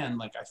like, man,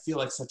 like I feel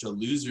like such a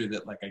loser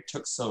that like I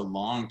took so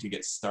long to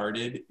get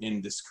started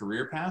in this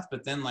career path.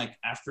 But then like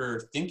after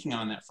thinking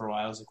on that for a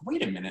while, I was like,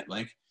 wait a minute,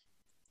 like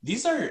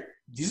these are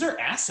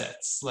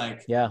assets.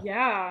 Like,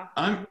 yeah,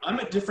 I'm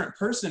a different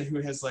person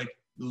who has like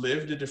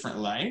lived a different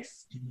life.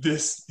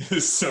 This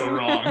is so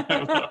wrong.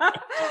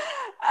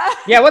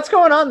 Yeah, what's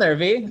going on there,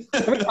 V?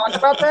 Can we talk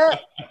about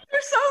that?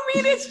 You're so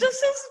mean. It's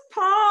just his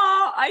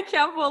paw. I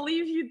can't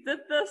believe you did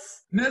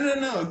this.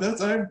 No.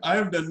 That's I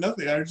have done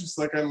nothing. I just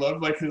like I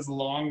love like his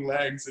long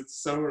legs. It's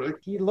so like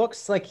he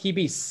looks like he'd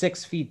be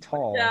 6 feet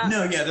tall. Yeah.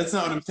 No, that's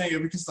not what I'm saying.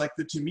 Because like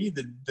to me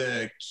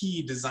the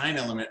key design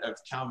element of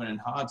Calvin and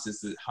Hobbes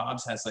is that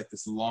Hobbes has like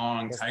this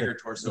long tiger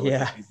torso with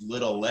like, these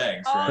little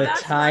legs, right?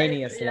 The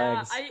tiniest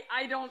legs.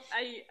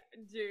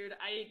 Dude,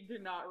 I do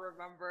not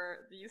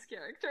remember these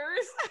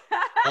characters.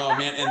 Oh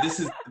man, and this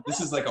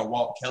is like a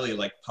Walt Kelly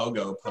like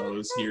pogo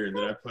pose here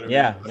that I put him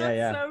yeah.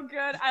 So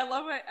good. I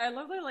love it. I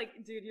love that,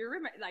 like, dude, you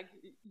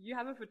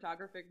have a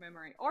photographic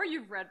memory, or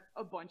you've read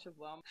a bunch of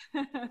them.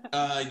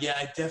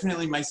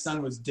 My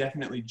son was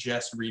definitely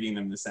just reading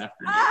them this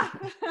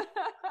afternoon.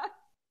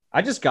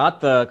 I just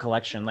got the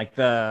collection, like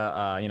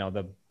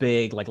the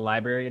big like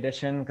library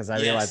edition, because I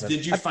realized.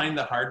 Did you find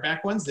the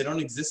hardback ones? They don't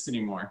exist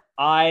anymore.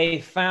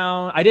 I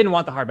didn't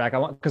want the hardback.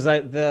 Because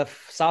the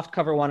soft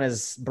cover one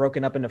is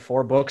broken up into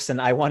 4 books,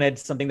 and I wanted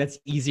something that's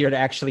easier to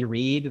actually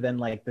read than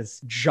like this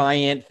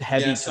giant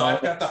heavy. Yeah, so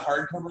I've got the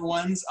hardcover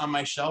ones on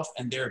my shelf,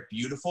 and they're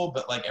beautiful.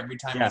 But like every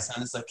time my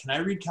son is like, "Can I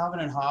read Calvin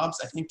and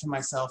Hobbes?" I think to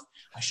myself,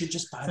 I should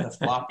just buy the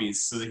floppies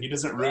so that he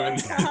doesn't ruin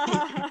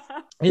them.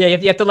 Yeah,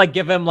 you have to like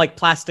give him like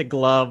plastic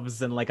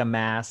gloves and like a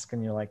mask,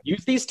 and you're like,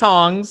 use these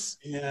tongs.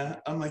 Yeah,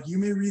 I'm like, you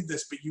may read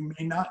this, but you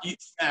may not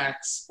eat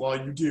snacks while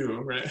you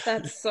do, right?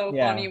 That's so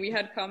funny. We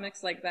had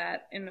comics like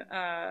that in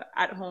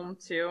at home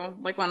too.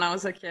 Like when I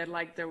was a kid,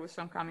 like there was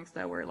some comics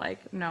that were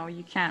like, no,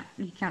 you can't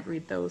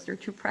read those. They're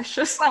too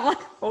precious. I'm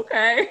like,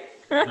 okay,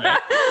 right.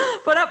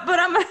 but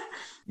I'm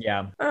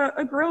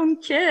a grown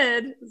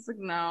kid. It's like,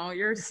 no,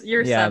 you're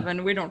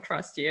 7. We don't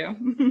trust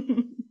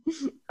you.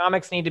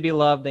 Comics need to be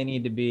loved. They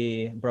need to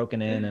be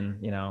broken in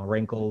and,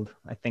 wrinkled.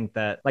 I think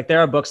that like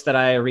there are books that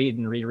I read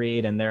and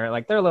reread, and they're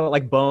a little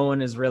like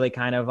Bone is really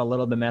kind of a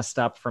little bit messed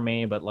up for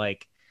me, but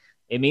like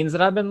it means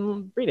that I've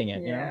been reading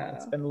it.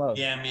 It's been loved.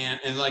 Yeah, man.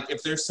 And like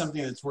if there's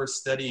something that's worth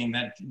studying,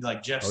 that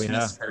like Jeff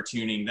Smith's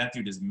cartooning, that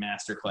dude is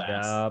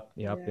masterclass.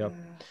 Yep.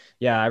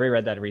 Yeah, I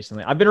reread that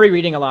recently. I've been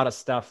rereading a lot of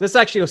stuff. This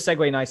actually will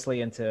segue nicely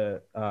into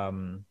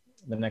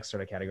the next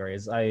sort of category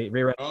is I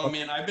reread. Oh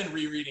man, I've been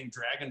rereading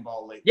Dragon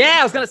Ball lately. Yeah,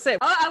 I was gonna say.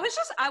 Oh,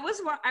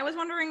 I was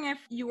wondering if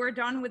you were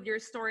done with your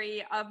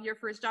story of your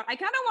first job. I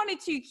kind of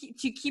wanted to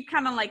keep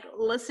kind of like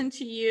listen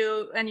to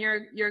you and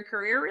your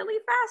career really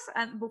fast,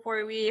 and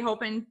before we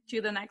hop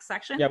into the next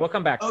section. Yeah, we'll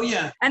come back. Oh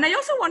yeah. And I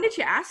also wanted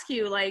to ask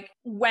you, like,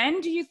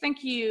 when do you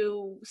think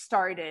you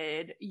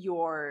started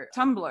your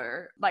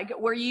Tumblr? Like,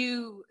 were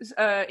you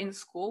in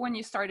school when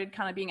you started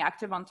kind of being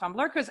active on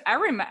Tumblr? Because I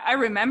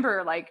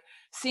remember like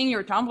seeing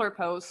your Tumblr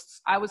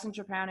posts. I was in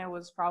Japan. It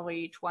was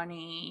probably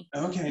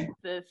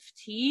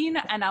 2015,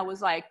 Okay. and I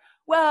was like,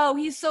 "Wow,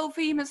 he's so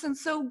famous and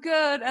so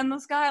good, and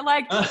this guy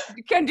like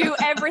can do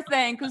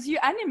everything." Because you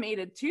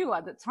animated too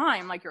at the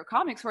time, like your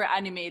comics were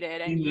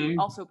animated, and you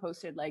also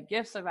posted like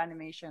GIFs of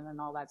animation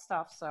and all that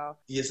stuff. So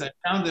yes, I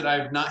found that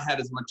I've not had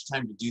as much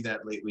time to do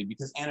that lately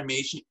because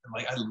animation,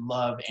 like I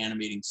love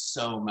animating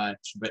so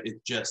much, but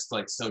it's just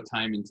like so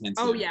time intensive.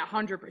 Oh yeah,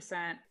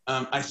 100%.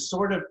 I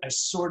sort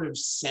of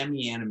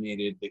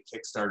semi-animated the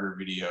Kickstarter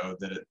video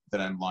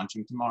that I'm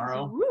launching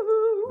tomorrow.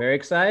 Woohoo! Very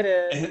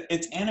excited.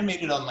 It's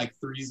animated on like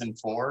 3s and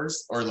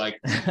 4s, or like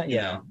you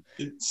know,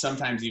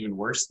 sometimes even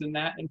worse than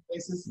that in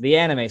places. The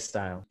anime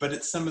style. But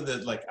it's some of the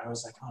like I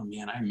was like, oh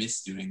man, I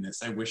miss doing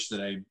this. I wish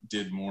that I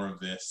did more of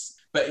this.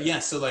 But yeah,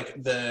 so like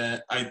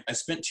I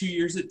spent 2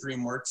 years at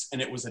DreamWorks, and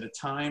it was at a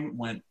time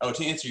when,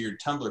 to answer your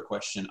Tumblr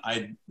question,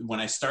 when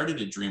I started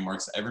at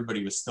DreamWorks,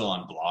 everybody was still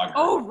on Blogger.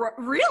 Oh,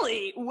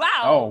 really?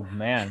 Wow. Oh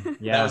man,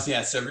 yeah.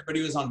 So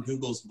everybody was on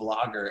Google's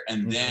Blogger,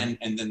 and then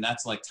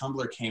that's like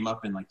Tumblr came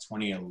up in like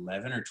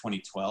 2011 or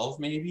 2012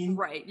 maybe.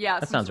 Right. Yeah,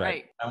 that sounds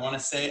right. I want to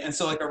say, and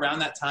so like around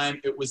that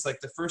time, it was like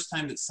the first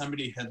time that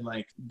somebody had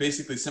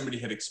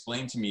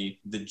explained to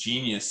me the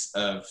genius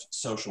of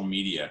social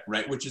media,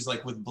 right? Which is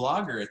like with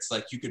Blogger, it's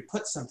like you could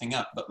put something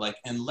up, but like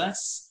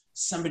unless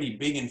somebody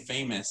big and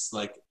famous,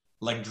 like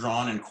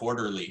Drawn and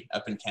Quarterly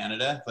up in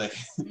Canada, like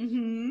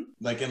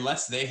like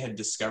unless they had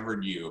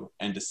discovered you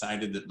and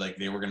decided that like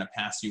they were going to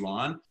pass you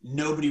on,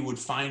 nobody would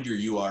find your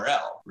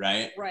URL,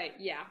 right? Right,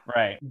 yeah.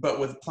 Right. But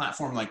with a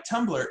platform like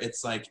Tumblr,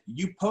 it's like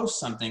you post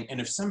something, and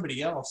if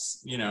somebody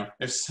else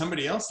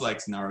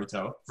likes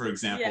Naruto, for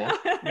example,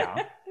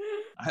 yeah.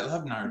 I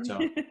love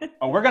Naruto.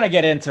 Oh, we're gonna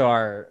get into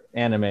our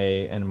anime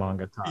and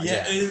manga talk.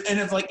 Yeah, and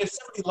if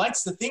somebody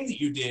likes the thing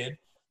that you did,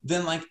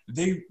 then like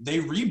they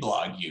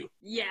reblog you.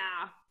 Yeah.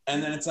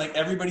 And then it's like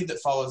everybody that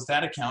follows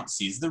that account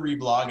sees the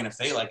reblog, and if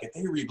they like it,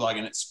 they reblog,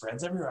 and it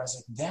spreads everywhere. I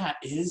was like, that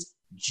is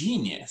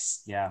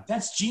genius. Yeah.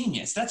 That's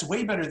genius. That's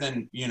way better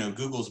than,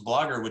 Google's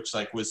Blogger, which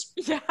like was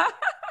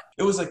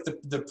it was like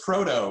the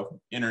proto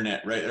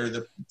internet, right? Or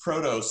the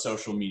proto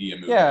social media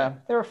movement. Yeah,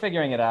 they were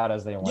figuring it out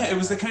as they went. Yeah, it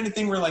was the kind of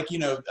thing where like,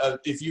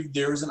 if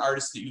there was an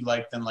artist that you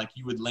liked, then like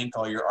you would link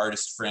all your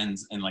artist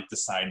friends in like the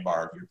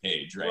sidebar of your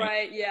page, right?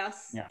 Right,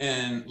 yes. Yeah.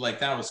 And like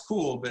that was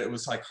cool, but it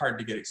was like hard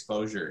to get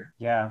exposure.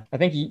 Yeah. I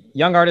think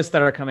young artists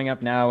that are coming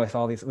up now with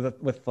all these,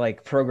 with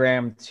like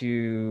programmed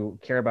to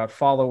care about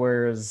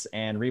followers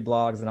and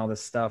reblogs and all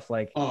this stuff,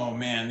 like. Oh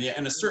man, yeah.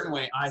 In a certain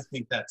way, I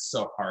think that's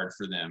so hard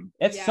for them.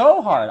 It's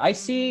so hard.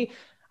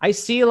 I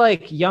see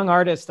like young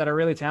artists that are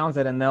really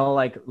talented, and they'll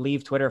like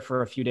leave Twitter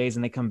for a few days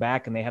and they come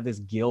back and they have this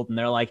guilt and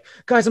they're like,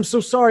 guys, I'm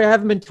so sorry. I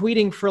haven't been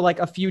tweeting for like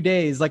a few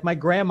days. Like my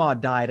grandma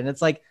died. And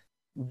it's like,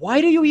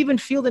 why do you even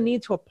feel the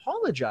need to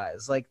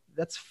apologize? Like,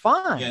 that's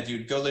fine. Yeah,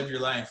 dude, go live your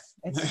life.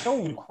 It's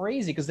so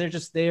crazy because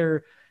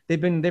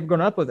they've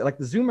grown up with it. Like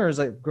the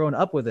Zoomers have grown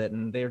up with it,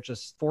 and they're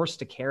just forced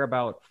to care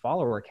about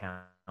follower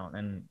count.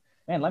 And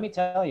man, let me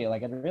tell you,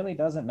 like, it really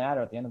doesn't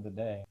matter at the end of the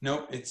day.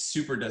 Nope, it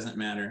super doesn't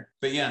matter.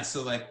 But yeah,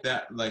 so like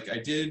that, like I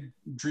did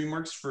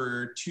DreamWorks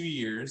for 2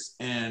 years,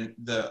 and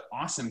the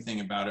awesome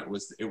thing about it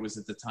was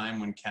at the time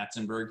when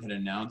Katzenberg had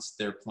announced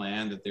their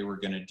plan that they were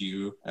going to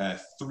do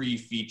 3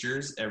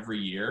 features every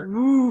year.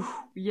 Ooh,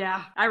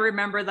 yeah, I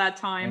remember that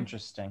time.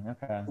 Interesting.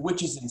 Okay.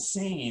 Which is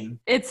insane.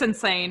 It's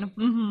insane.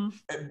 Mm-hmm.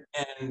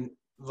 And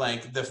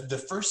like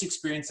the first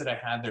experience that I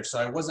had there,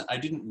 so I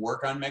didn't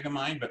work on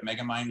Megamind, but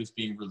Megamind was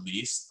being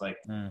released like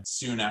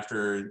soon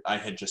after I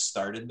had just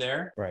started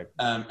there. Right.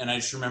 And I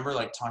just remember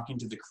like talking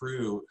to the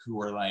crew who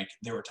were like,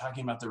 they were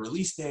talking about the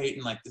release date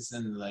and like this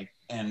and like,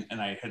 and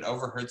I had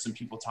overheard some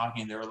people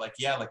talking, and they were like,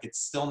 yeah, like it's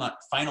still not,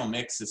 final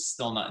mix is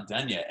still not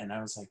done yet. And I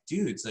was like,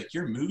 dudes, like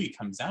your movie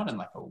comes out in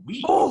like a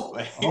week. Oh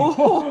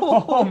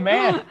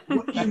man.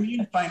 What do you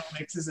mean final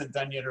mix isn't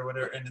done yet or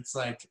whatever? And it's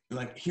like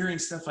hearing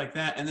stuff like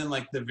that. And then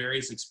like the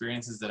various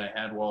experiences that I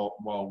had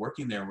while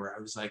working there, where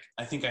I was like,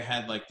 I think I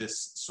had like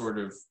this sort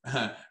of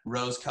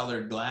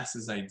rose-colored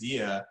glasses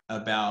idea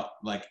about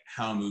like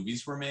how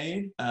movies were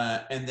made.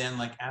 And then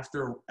like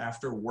after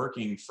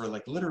working for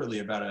like literally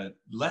about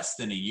less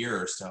than a year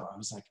or so, I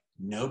was like,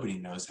 nobody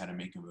knows how to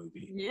make a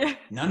movie. Yeah.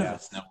 None of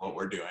us know what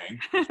we're doing.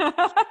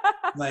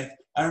 Like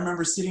I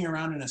remember sitting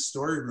around in a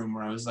story room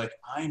where I was like,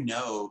 I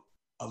know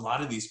a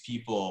lot of these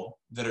people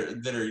that are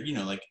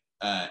like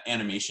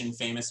animation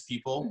famous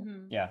people.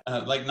 Mm-hmm. Yeah.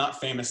 Like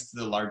not famous to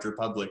the larger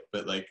public,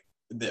 but like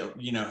that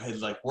had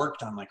like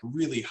worked on like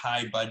really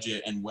high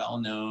budget and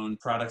well-known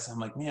products. I'm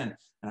like, man.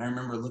 And I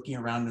remember looking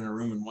around in a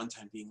room and one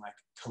time being like,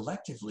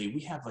 collectively, we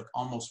have like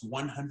almost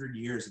 100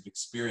 years of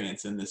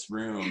experience in this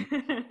room,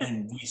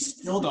 and we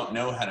still don't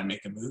know how to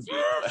make a movie.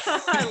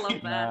 I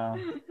love that.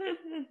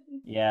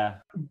 Yeah.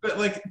 But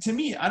like, to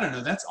me, I don't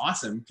know, that's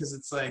awesome, because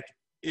it's like,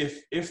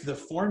 if the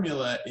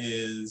formula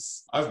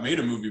is I've made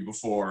a movie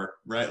before,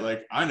 right?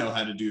 Like I know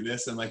how to do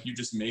this, and like you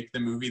just make the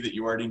movie that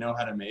you already know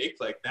how to make,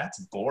 like that's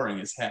boring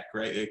as heck,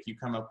 right? Like you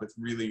come up with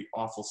really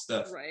awful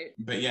stuff. Right.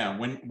 But yeah,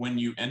 when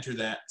you enter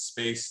that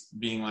space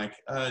being like,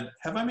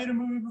 have I made a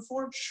movie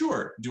before?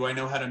 Sure. Do I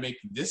know how to make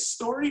this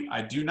story?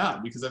 I do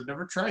not, because I've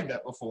never tried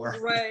that before.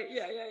 Right.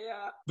 Yeah.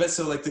 But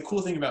so like the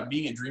cool thing about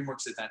being at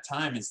DreamWorks at that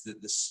time is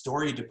that the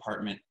story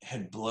department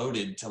had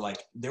bloated to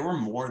like, there were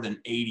more than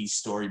 80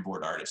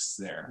 storyboard artists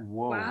there.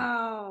 Whoa.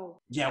 Wow.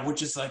 Yeah,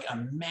 which is like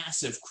a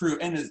massive crew.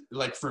 And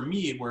like for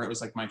me, where it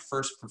was like my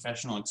first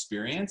professional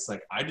experience,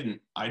 like I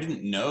didn't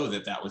know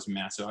that was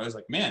massive. I was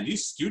like, man,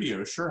 these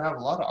studios sure have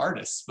a lot of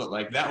artists, but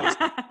like that was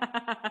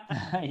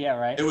yeah,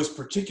 right. It was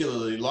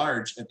particularly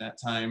large at that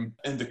time.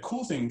 And the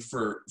cool thing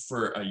for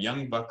a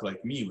young buck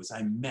like me was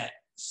I met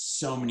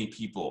so many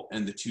people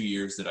in the 2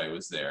 years that I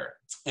was there.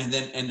 And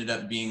then ended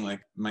up being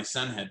like, my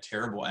son had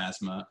terrible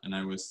asthma and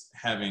I was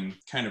having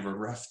kind of a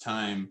rough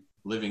time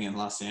living in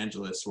Los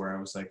Angeles, where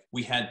I was like,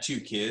 we had 2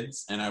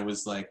 kids and I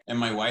was like, and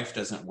my wife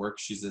doesn't work.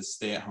 She's a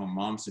stay-at-home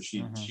mom. So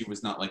she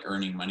was not like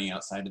earning money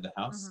outside of the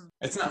house.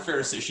 It's not fair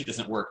to say she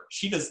doesn't work.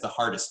 She does the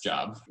hardest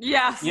job.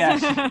 Yes.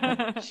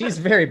 Yeah. She's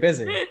very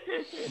busy.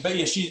 But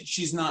yeah,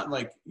 she's not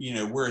like,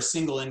 we're a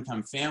single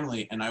income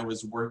family, and I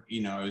was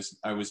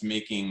I was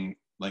making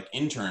like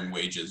intern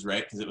wages,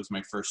 right? Because it was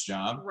my first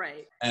job.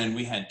 Right. And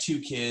we had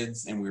 2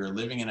 kids and we were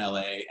living in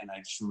LA, and I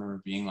just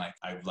remember being like,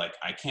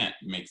 I can't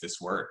make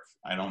this work.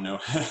 I don't know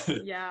how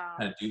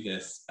to do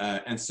this.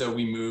 And so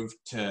we moved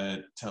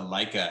to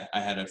Leica. I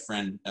had a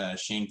friend,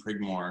 Shane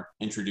Prigmore,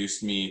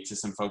 introduced me to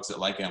some folks at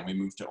Leica, and we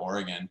moved to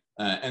Oregon.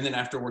 And then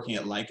after working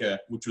at Leica,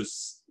 which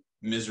was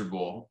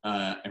miserable,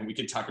 and we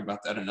could talk about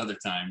that another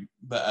time,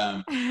 but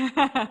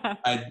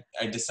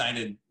I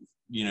decided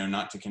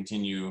not to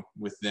continue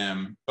with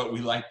them, but we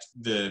liked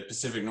the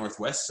Pacific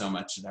Northwest so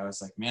much that I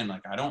was like, man,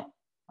 like I don't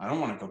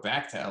want to go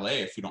back to LA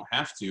if we don't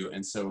have to.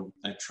 And so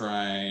I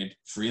tried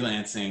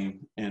freelancing,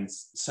 and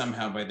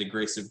somehow by the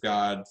grace of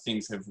God,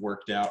 things have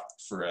worked out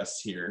for us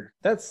here.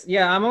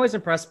 I'm always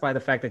impressed by the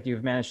fact that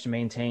you've managed to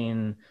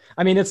maintain,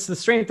 I mean, it's the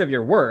strength of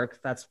your work,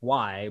 that's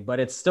why, but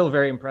it's still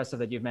very impressive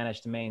that you've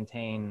managed to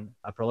maintain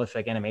a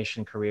prolific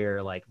animation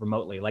career, like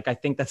remotely. Like, I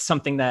think that's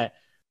something that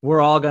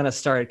we're all going to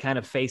start kind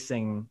of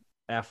facing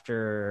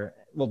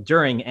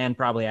during and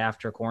probably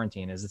after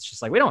quarantine. Is it's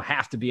just like, we don't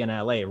have to be in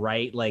LA,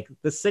 right? Like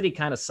the city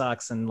kind of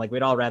sucks, and like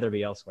we'd all rather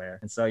be elsewhere.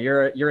 And so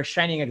you're a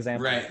shining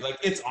example. Right. Like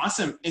it's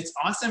awesome if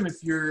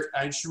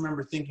I just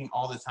remember thinking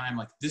all the time,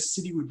 like this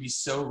city would be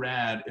so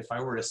rad if I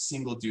were a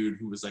single dude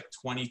who was like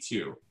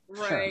 22.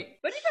 Right. Sure.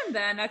 But even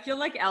then, I feel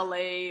like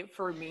LA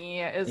for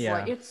me is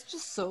like, it's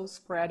just so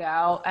spread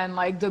out, and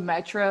like the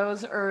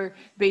metros are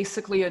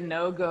basically a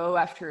no-go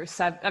after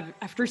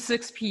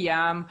 6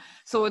 p.m.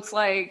 So it's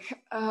like,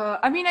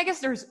 I mean, I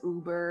guess there's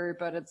Uber,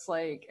 but it's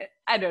like,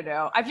 I don't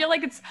know. I feel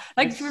like it's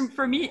like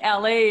for me,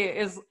 LA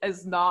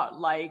is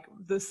not like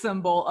the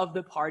symbol of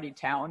the party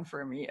town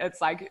for me. It's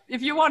like,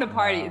 if you want to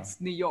party,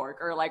 it's New York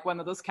or like one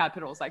of those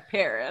capitals like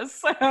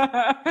Paris.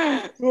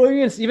 Well,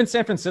 even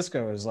San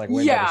Francisco is like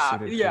way better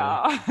suited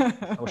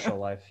for social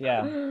life.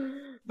 Yeah.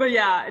 But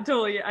yeah, I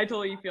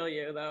totally feel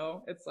you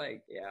though. It's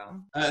like,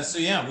 So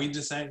yeah, we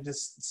decided to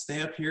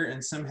stay up here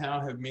and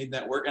somehow have made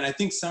that work. And I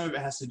think some of it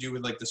has to do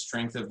with like the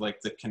strength of like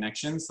the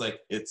connections.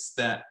 Like it's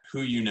that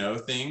who you know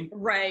thing.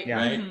 Right. Yeah.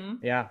 Right. Mm-hmm.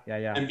 Yeah.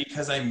 And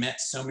because I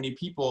met so many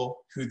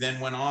people who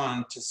then went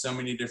on to so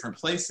many different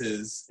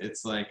places,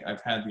 it's like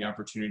I've had the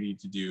opportunity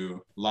to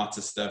do lots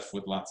of stuff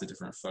with lots of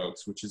different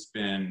folks, which has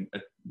been a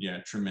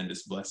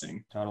tremendous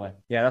blessing. Totally.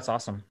 Yeah, that's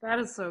awesome. That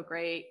is so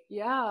great.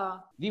 Yeah.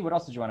 V, what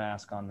else did you want to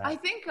ask on that? I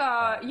think,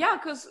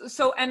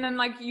 and then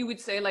like you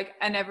would say like,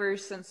 and ever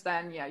since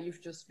then,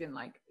 you've just been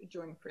like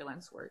doing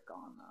freelance work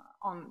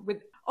on with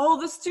all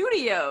the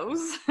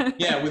studios.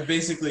 Yeah, with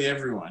basically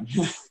everyone.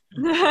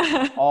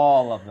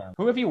 All of them.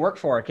 Who have you worked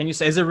for? Can you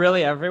say, is it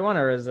really everyone,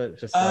 or is it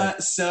just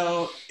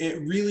so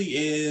it really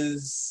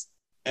is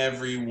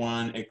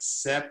everyone,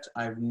 except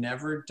I've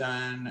never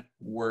done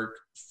work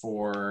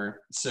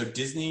so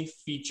Disney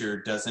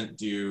Feature doesn't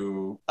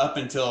do, up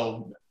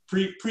until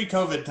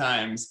pre-COVID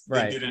times,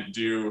 they didn't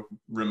do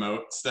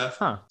remote stuff.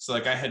 So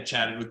like I had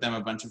chatted with them a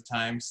bunch of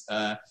times,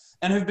 and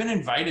have been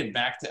invited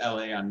back to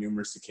LA on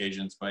numerous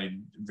occasions by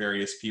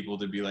various people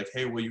to be like,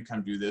 hey, will you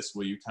come do this?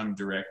 Will you come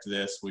direct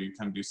this? Will you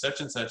come do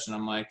such and such? And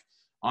I'm like,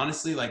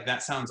 honestly, like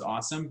that sounds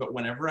awesome. But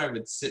whenever I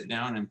would sit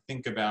down and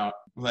think about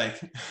like,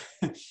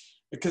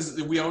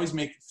 because we always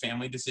make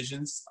family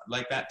decisions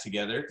like that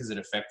together because it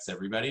affects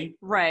everybody.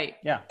 Right.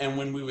 Yeah. And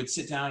when we would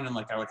sit down and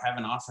like I would have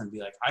an offer and be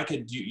like, I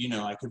could do,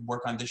 I could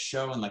work on this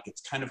show and like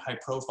it's kind of high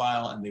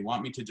profile and they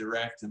want me to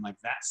direct and like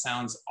that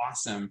sounds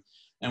awesome.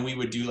 And we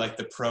would do like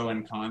the pro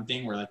and con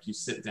thing where like you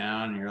sit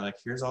down and you're like,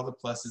 here's all the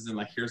pluses and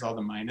like here's all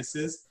the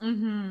minuses.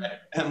 Mm-hmm.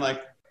 And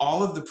like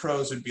all of the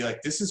pros would be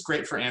like, this is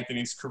great for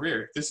Anthony's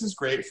career. This is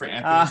great for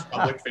Anthony's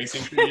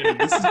public-facing career.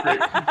 This is great.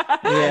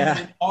 Yeah.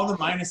 And all the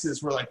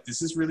minuses were like,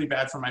 this is really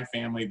bad for my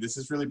family. This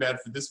is really bad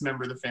for this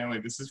member of the family.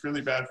 This is really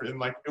bad for, and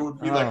like, it would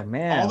be like,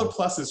 man. all the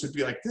pluses would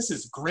be like, this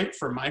is great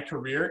for my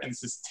career and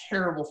this is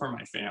terrible for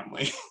my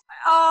family.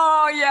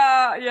 Oh,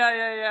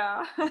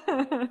 yeah.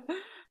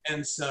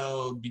 And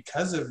so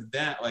because of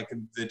that, like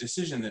the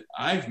decision that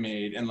I've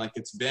made, and like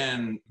it's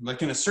been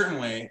like in a certain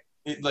way,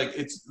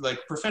 it's like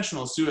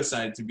professional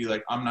suicide to be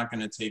like, I'm not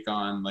going to take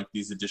on like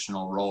these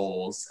additional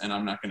roles and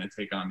I'm not going to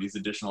take on these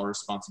additional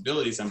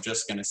responsibilities. I'm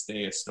just going to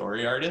stay a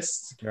story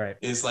artist. Right.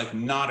 Is like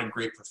not a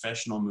great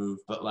professional move,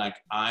 but like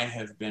I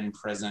have been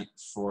present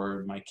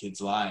for my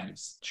kids'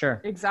 lives.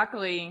 Sure.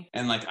 Exactly.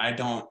 And like,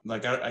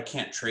 I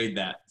can't trade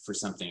that for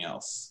something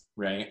else.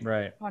 Right.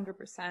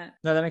 100%.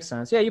 No, that makes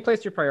sense. Yeah, you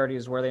placed your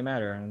priorities where they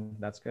matter, and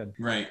that's good.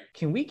 Right.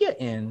 Can we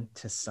get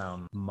into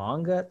some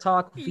manga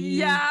talk?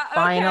 Yeah.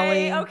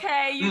 Finally.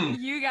 Okay.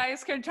 You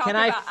guys can talk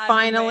about anime. Can I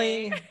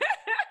finally?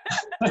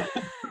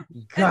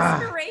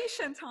 God.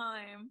 Inspiration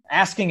time.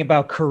 Asking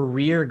about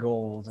career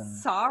goals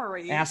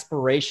and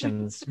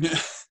aspirations.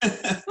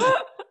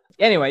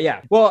 Anyway, yeah.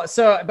 Well,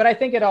 but I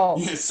think it all.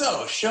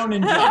 So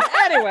Shonen Jump.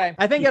 Anyway,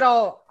 I think it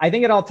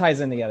all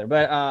ties in together.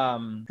 But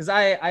because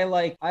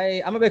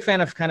I'm a big fan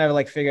of kind of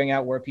like figuring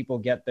out where people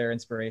get their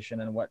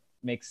inspiration and what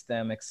makes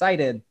them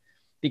excited.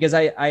 Because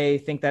I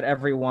think that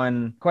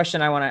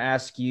question I want to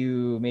ask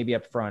you maybe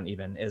up front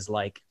even is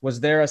like, was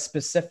there a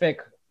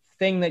specific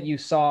thing that you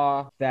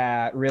saw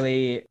that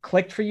really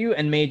clicked for you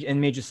and made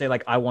you say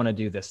like, I want to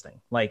do this thing?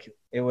 Like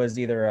it was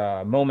either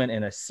a moment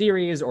in a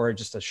series or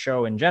just a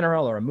show in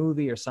general or a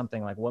movie or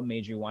something. Like what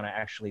made you want to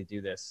actually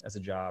do this as a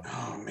job?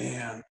 Oh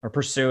man. Or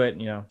pursue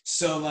it,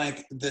 So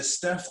like the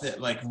stuff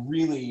that like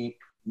really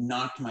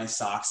knocked my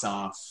socks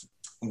off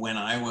when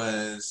I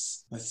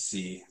was,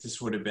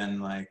 this would have been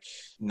like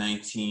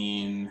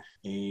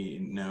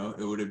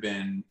it would have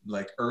been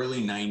like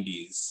early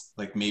 90s,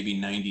 like maybe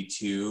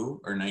 92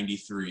 or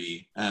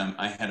 93.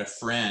 I had a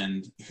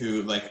friend who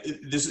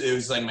it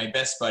was like my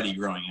best buddy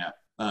growing up.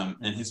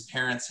 And his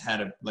parents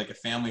had a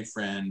family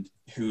friend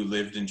who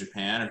lived in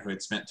Japan or who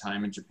had spent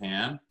time in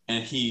Japan.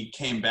 And he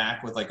came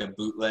back with like a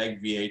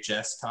bootleg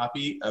VHS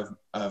copy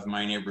of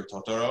My Neighbor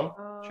Totoro.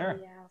 Oh, sure.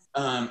 Yeah.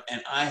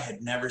 And I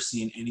had never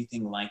seen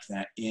anything like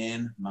that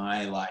in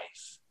my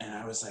life. And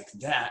I was like,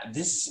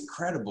 this is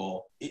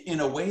incredible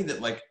in a way that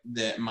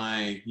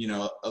my,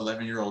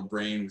 11-year-old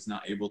brain was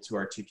not able to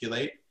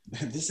articulate.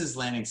 This is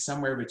landing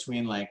somewhere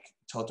between like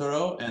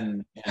Totoro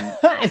and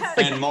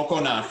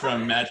Mokona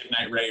from Magic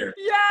Knight Rayearth.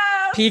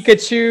 Yes!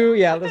 Pikachu.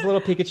 Yeah, there's a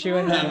little Pikachu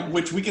in there.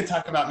 Which we can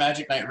talk about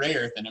Magic Knight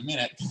Rayearth in a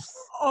minute.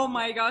 Oh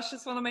my gosh,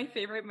 it's one of my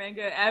favorite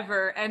manga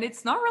ever, and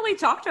it's not really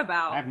talked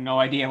about. I have no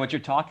idea what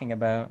you're talking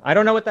about. I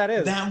don't know what that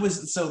is. That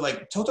was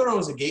Totoro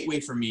was a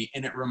gateway for me,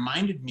 and it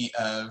reminded me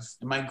of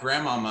my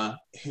grandmama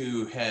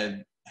who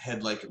had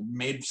like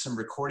made some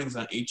recordings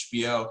on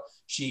HBO.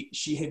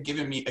 She had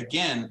given me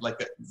again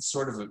like a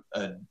sort of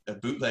a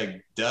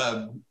bootleg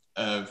dub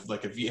of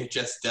like a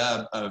VHS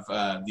dub of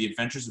The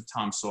Adventures of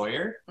Tom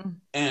Sawyer.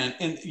 And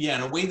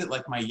in a way that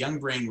like my young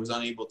brain was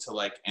unable to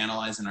like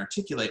analyze and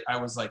articulate, I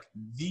was like,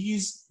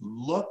 these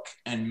look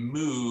and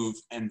move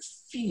and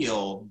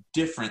feel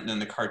different than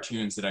the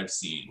cartoons that I've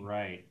seen.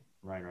 Right.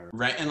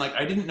 And like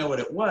I didn't know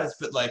what it was,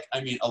 but like I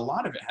mean a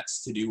lot of it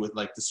has to do with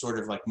like the sort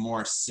of like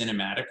more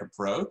cinematic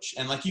approach,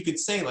 and like you could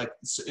say like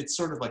it's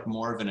sort of like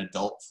more of an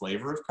adult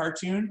flavor of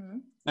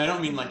cartoon. I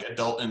don't mean like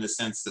adult in the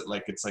sense that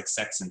like it's like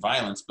sex and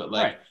violence, but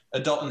like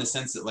adult in the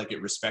sense that like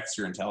it respects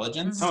your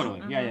intelligence.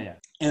 Totally. Yeah.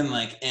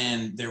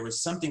 And there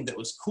was something that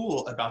was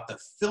cool about the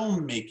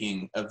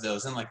filmmaking of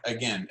those. And like,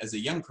 again, as a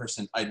young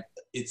person,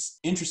 it's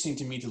interesting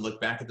to me to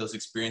look back at those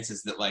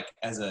experiences that like,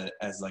 as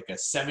like a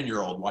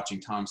 7-year-old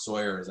watching Tom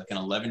Sawyer, as like an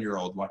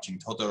 11-year-old watching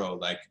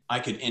Totoro, like I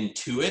could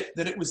intuit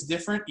that it was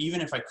different, even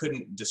if I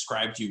couldn't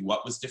describe to you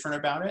what was different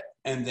about it.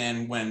 And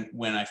then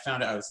when I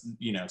found out, I was,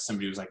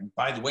 somebody was like,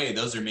 by the way,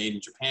 those are made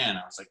in Japan.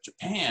 I was like,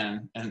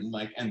 Japan? And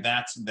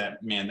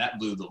that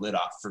blew the lid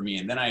off for me.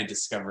 And then I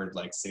discovered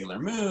like Sailor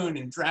Moon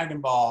and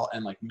Dragon Ball,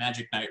 and like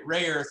Magic Knight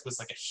Rayearth was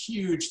like a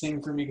huge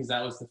thing for me, because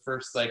that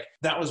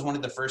was one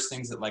of the first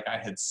things that like I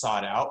had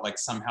sought out, like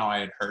somehow I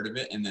had heard of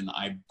it. And then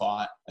I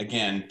bought,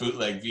 again,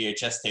 bootleg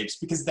VHS tapes,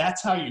 because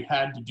that's how you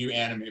had to do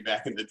anime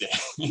back in the day.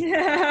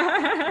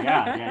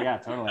 Yeah,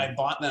 totally. I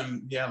bought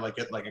them, like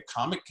at like a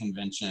comic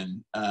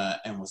convention,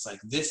 and was like,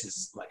 this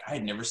is like, I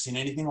had never seen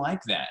anything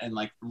like that. And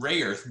like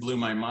Rayearth blew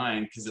my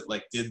mind, because it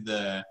like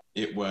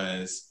it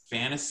was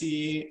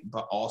fantasy,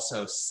 but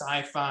also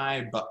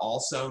sci-fi, but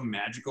also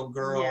magical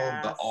girl,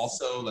 but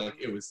also like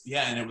it was,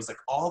 and it was like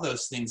all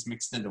those things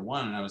mixed into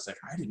one. And I was like,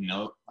 I didn't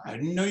know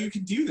you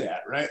could do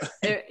that, right?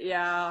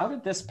 How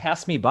did this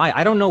pass me by?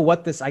 I don't know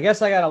what this, I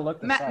guess I gotta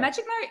look this up.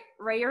 Magic Knight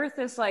Rayearth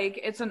is like,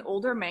 it's an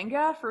older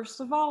manga,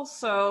 first of all.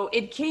 So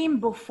it came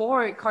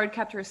before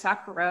Cardcaptor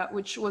Sakura,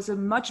 which was a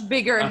much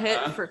bigger hit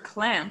for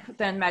Clamp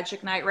than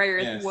Magic Knight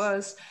Rayearth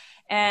was.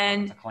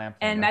 And clamp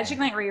thing, and okay. Magic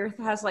Knight Rayearth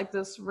has like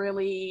this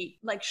really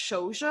like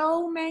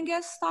shoujo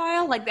manga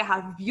style. Like they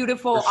have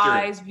beautiful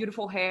eyes,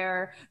 beautiful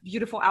hair,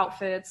 beautiful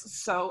outfits.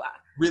 So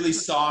really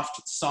soft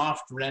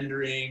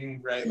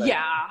rendering, right? Like,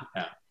 yeah.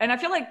 And I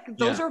feel like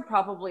those are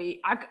probably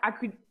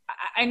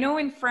I know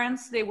in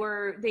France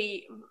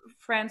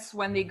France,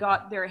 when they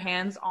got their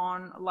hands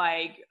on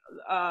like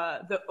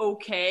the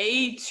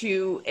okay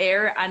to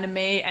air anime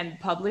and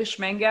publish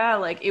manga,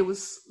 like it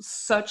was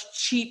such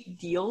cheap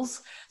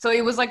deals, so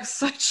it was like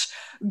such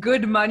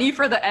good money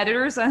for the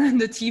editors and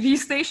the TV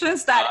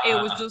stations that it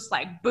was just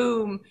like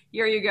boom,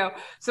 here you go.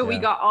 So we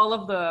got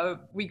all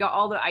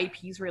the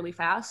IPs really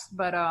fast.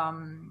 But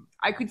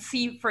I could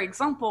see, for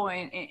example,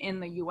 in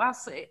the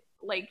US, I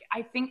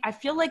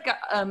feel like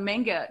a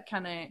manga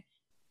kind of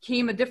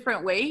came a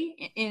different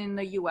way in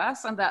the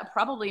US, and that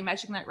probably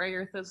Magic Knight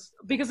Rayearth is,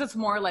 because it's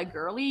more like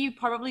girly,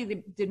 probably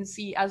they didn't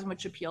see as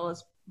much appeal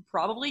as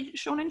probably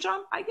Shonen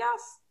Jump, I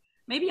guess.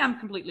 Maybe I'm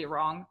completely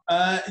wrong.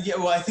 Yeah,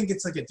 well, I think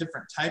it's like a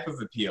different type of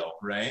appeal,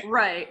 right?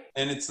 Right.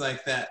 And it's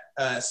like that.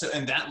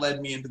 And that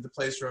led me into the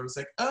place where I was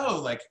like,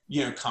 oh, like,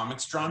 you know,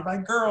 comics drawn by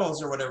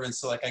girls or whatever. And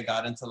so like I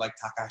got into like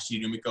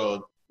Takashi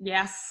Rumiko.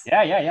 Yes.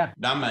 Yeah.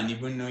 Ranma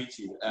Nibun no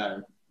Ichi.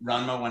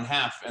 Ranma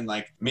 1/2 and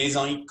like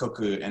Maison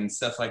Ikkoku and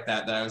stuff like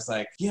that I was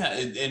like, yeah.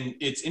 And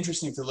it's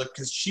interesting to look,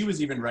 because she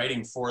was even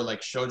writing for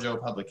like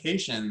shoujo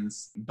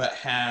publications,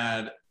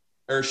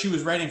 she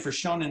was writing for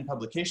shonen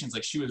publications,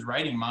 like she was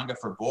writing manga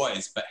for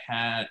boys, but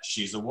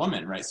she's a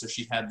woman, right? So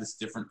she had this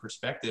different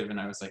perspective,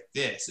 and I was like,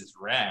 this is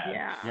rad.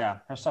 Yeah,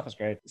 her stuff is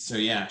great. So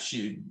yeah,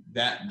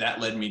 that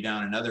led me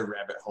down another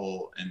rabbit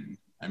hole, and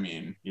I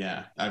mean,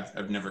 yeah,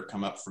 I've never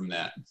come up from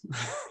that.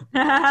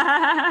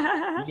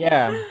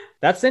 Yeah,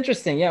 that's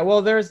interesting. Yeah,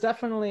 well, there's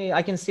definitely,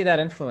 I can see that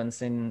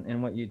influence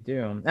in what you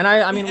do. And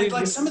I mean,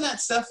 like some of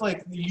that stuff,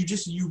 like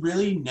you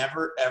really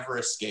never ever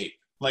escape.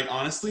 Like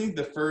honestly,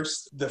 the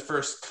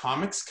first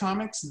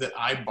comics that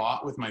I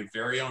bought with my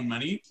very own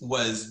money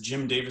was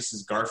Jim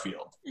Davis's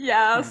Garfield.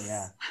 Yes.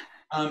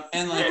 Yeah.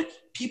 And like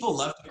people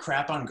love to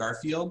crap on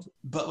Garfield,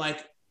 but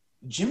like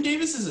Jim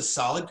Davis is a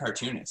solid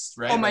cartoonist,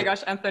 right? Oh my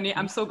gosh, Anthony,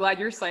 I'm so glad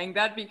you're saying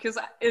that, because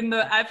in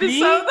the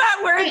episode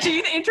where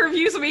Jean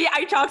interviews me,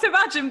 I talked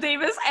about Jim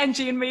Davis and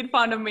Jean made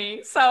fun of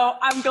me. So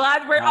I'm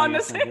glad we're on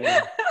the same.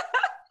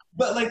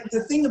 But like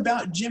the thing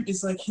about Jim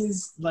is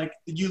like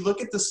you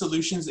look at the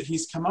solutions that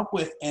he's come up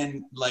with,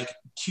 and like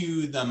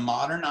to the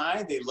modern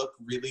eye, they look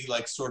really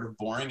like sort of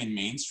boring and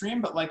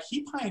mainstream, but like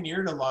he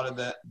pioneered a lot of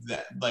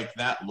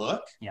that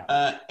look.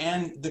 Yeah.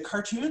 And the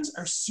cartoons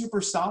are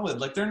super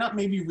solid. Like they're not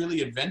maybe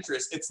really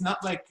adventurous. It's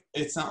not like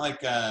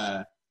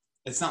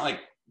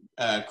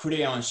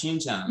Kureo and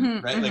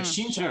Shin-chan, right? Like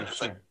Shin-chan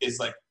is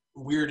like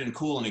weird and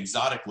cool and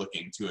exotic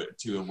looking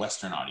to a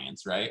Western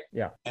audience, right?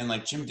 Yeah. And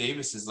like Jim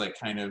Davis is like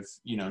kind of,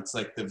 you know, it's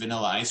like the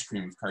vanilla ice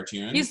cream of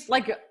cartoons. He's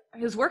like,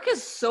 his work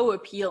is so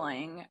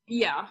appealing.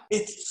 Yeah.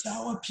 It's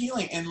so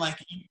appealing. And like,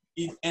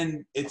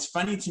 and it's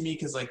funny to me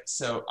because like,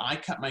 so I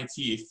cut my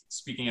teeth.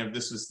 Speaking of,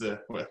 this was the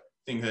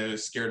thing that I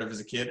was scared of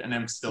as a kid, and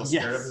I'm still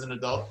scared of as an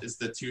adult, is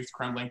the tooth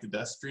crumbling to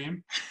dust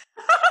dream.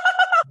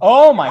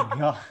 Oh my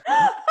God.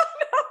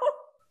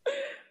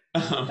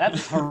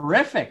 That's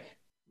horrific.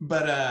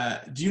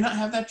 But do you not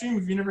have that dream?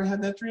 Have you never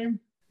had that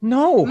dream?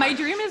 No. My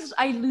dream is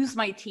I lose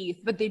my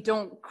teeth, but they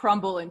don't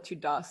crumble into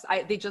dust.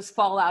 They just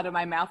fall out of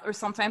my mouth. Or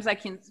sometimes I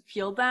can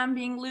feel them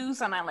being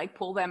loose, and I like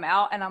pull them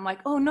out, and I'm like,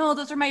 oh no,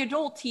 those are my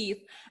adult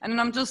teeth. And then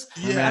I'm just,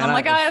 and I'm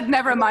like,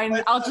 never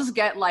mind. I'll just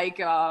get like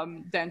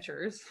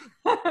dentures.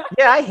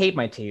 Yeah, I hate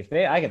my teeth.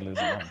 I could lose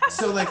them.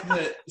 So like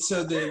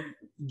the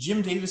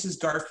Jim Davis's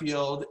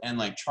Garfield and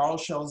like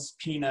Charles Schell's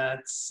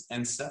Peanuts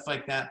and stuff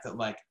like that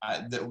like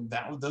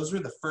those were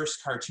the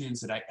first cartoons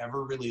that I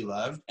ever really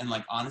loved. And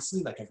like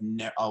honestly, like I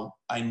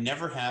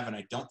never have, and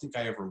I don't think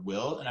I ever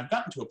will. And I've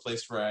gotten to a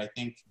place where I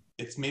think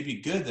it's maybe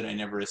good that I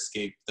never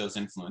escaped those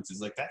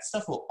influences. Like that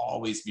stuff will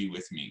always be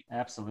with me.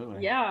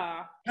 Absolutely.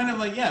 Yeah. Kind of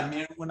like, yeah,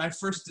 man, when I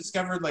first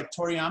discovered like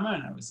Toriyama,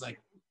 and I was like,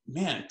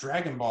 man,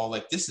 Dragon Ball,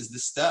 like this is the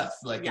stuff.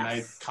 Like, and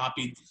I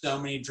copied so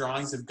many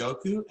drawings of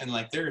Goku, and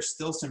like there are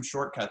still some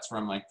shortcuts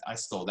where I'm like, I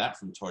stole that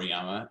from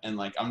Toriyama, and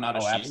like I'm not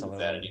ashamed of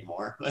that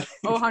anymore.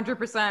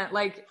 100%.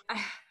 Like,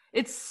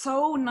 it's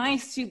so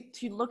nice to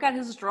look at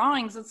his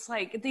drawings. It's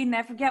like they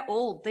never get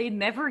old. They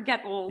never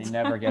get old.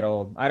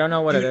 I don't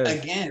know what it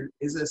is. Again,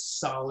 is a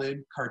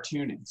solid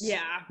cartoonist.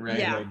 Yeah. Right.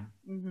 Yeah. Like,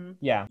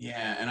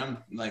 Yeah. And I'm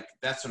like,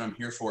 that's what I'm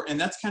here for.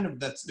 And that's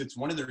it's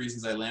one of the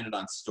reasons I landed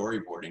on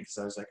storyboarding, because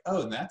I was like,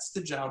 oh, that's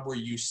the job where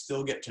you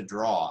still get to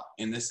draw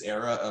in this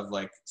era of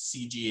like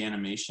CG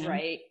animation.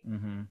 Right.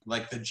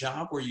 Like the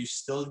job where you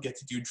still get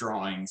to do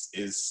drawings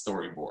is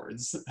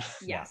storyboards.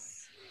 Yes.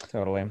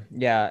 Totally.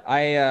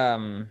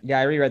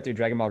 I reread through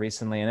Dragon Ball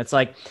recently, and it's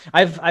like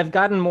I've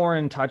gotten more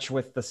in touch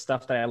with the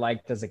stuff that I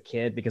liked as a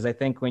kid, because I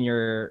think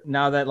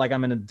now that like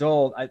I'm an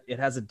adult, it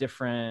has a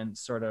different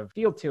sort of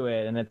feel to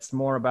it, and it's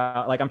more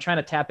about like I'm trying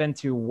to tap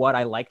into what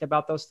I liked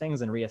about those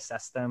things and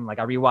reassess them. Like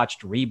I rewatched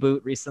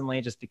Reboot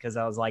recently just because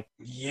I was like,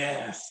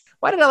 yes,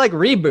 why did I like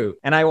Reboot?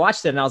 And I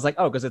watched it and I was like,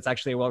 oh, because it's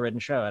actually a well-written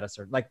show at a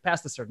certain, like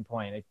past a certain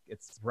point.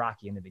 It's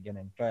rocky in the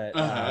beginning,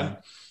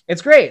 but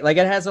it's great. Like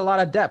it has a lot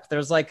of depth.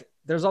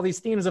 There's all these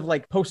themes of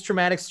like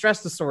post-traumatic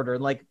stress disorder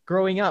and like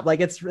growing up. Like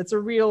it's a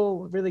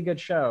really good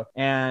show.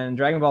 And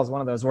Dragon Ball is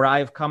one of those where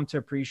I've come to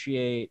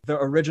appreciate the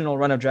original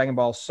run of Dragon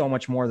Ball so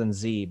much more than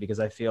Z, because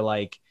I feel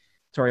like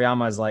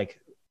Toriyama is like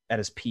at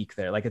his peak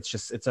there. Like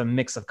it's a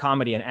mix of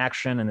comedy and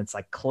action, and it's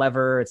like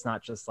clever. It's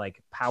not just like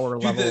power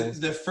levels.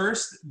 The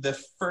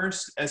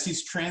first as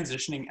he's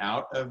transitioning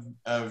out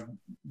of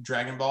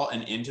Dragon Ball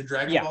and into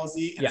Dragon Ball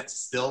Z, and it's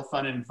still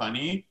fun and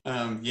funny.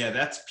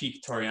 That's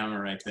peak Toriyama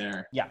right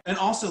there. Yeah. And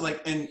also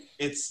like, and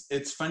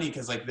it's funny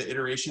because like the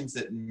iterations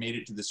that made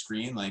it to the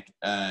screen, like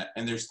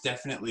and there's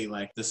definitely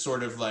like the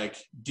sort of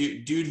like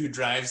dude who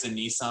drives a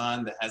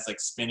Nissan that has like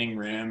spinning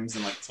rims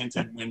and like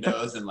tinted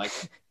windows and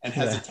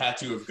has a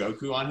tattoo of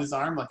Goku on his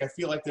arm. Like I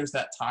feel like there's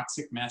that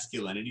toxic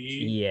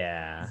masculinity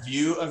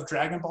view of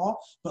Dragon Ball.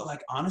 But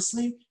like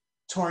honestly,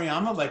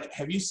 Toriyama, like,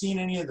 have you seen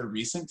any of the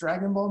recent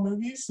Dragon Ball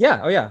movies? Yeah.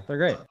 Oh yeah, they're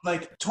great.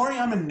 Like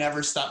Toriyama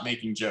never stopped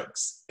making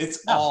jokes.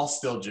 It's all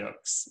still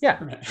jokes. Yeah.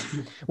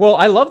 Well,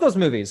 I love those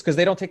movies because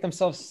they don't take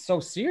themselves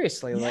so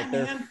seriously. Yeah, like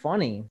they're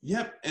funny.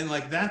 Yep. And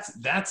like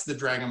that's the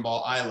Dragon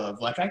Ball I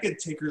love. Like I could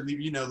take or leave,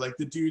 you know, like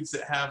the dudes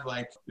that have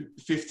like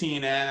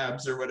 15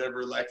 abs or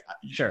whatever, like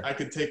sure, I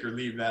could take or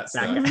leave that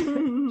stuff.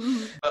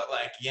 But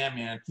like, yeah,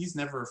 man, he's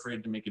never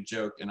afraid to make a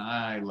joke, and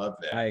I love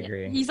that. I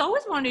agree. He's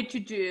always wanted to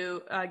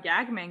do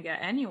gag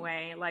manga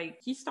anyway. Like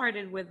he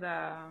started with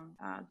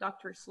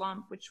Dr.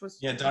 Slump, which was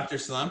Dr.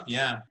 Slump,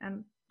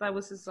 and that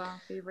was his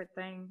favorite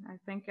thing, I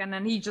think. And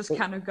then he just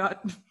kind of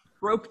got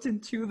roped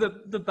into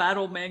the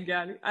battle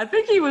manga. I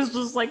think he was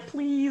just like,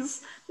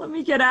 please let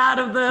me get out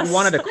of this. He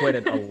wanted to quit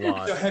it a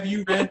lot. So have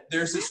you read,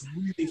 there's this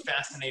really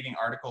fascinating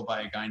article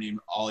by a guy named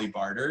Ollie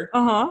Barter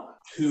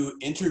who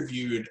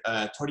interviewed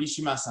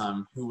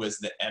Torishima-san, who was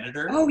the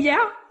editor. Oh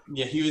yeah?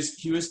 Yeah, he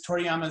was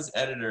Toriyama's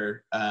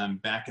editor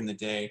back in the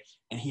day,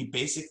 and he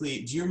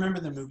basically, do you remember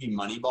the movie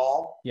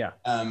Moneyball? Yeah.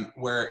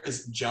 Where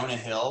is Jonah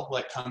Hill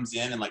like comes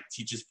in and like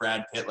teaches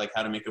Brad Pitt like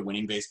how to make a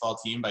winning baseball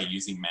team by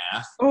using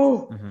math.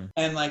 Oh. Mm-hmm.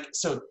 And like,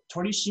 so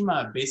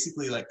Torishima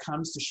basically like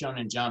comes to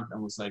Shonen Jump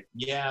and was like,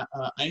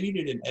 I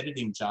needed an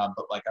editing job,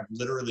 but like I've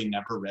literally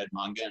never read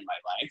manga in my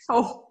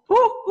life.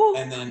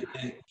 And then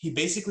he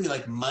basically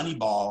like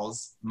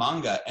moneyballs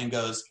manga and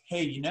goes,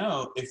 hey, you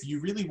know, if you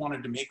really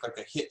wanted to make like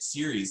a hit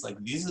series,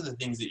 like these are the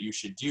things that you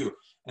should do.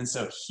 And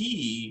so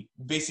he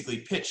basically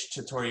pitched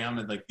to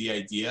Toriyama like the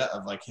idea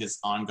of like his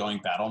ongoing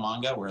battle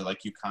manga where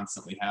like you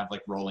constantly have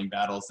like rolling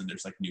battles and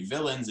there's like new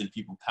villains and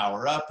people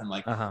power up and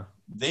like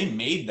they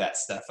made that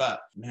stuff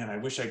up. Man, I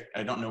wish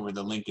I don't know where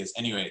the link is.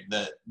 Anyway,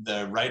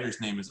 the writer's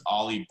name is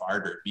Ollie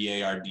Barter,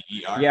 Barder.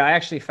 Yeah, I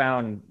actually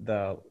found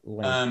the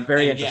link.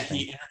 Very interesting.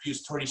 Yeah, he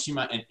interviews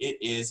Torishima, and it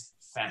is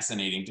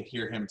fascinating to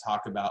hear him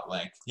talk about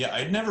like,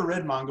 I'd never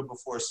read manga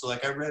before, so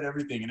like I read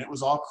everything and it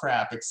was all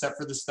crap except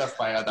for the stuff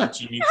by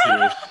Adachi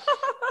Mitsuru.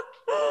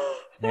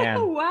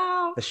 Man,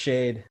 wow, the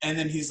shade. And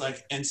then he's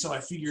like, and so I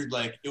figured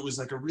like it was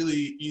like a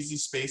really easy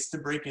space to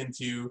break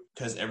into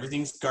because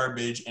everything's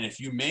garbage. And if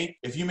you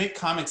make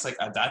comics like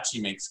Adachi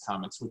makes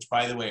comics, which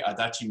by the way,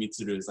 Adachi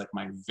Mitsuru is like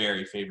my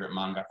very favorite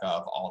mangaka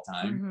of all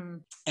time. Mm-hmm.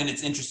 And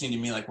it's interesting to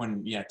me, like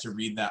when, to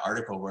read that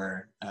article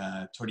where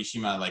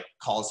Torishima like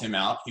calls him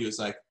out. He was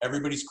like,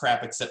 everybody's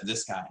crap except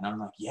this guy. And I'm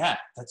like, yeah,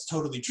 that's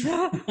totally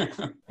true.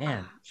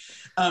 Man.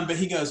 But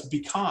he goes,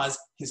 because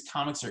his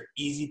comics are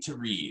easy to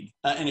read.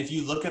 And if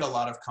you look at a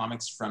lot of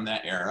comics from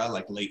that era,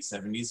 like late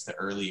 70s to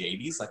early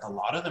 80s, like a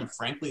lot of them,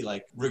 frankly,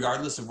 like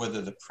regardless of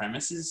whether the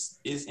premise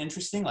is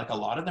interesting, like a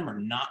lot of them are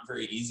not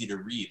very easy to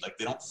read. Like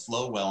they don't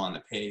flow well on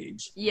the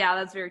page. Yeah,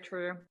 that's very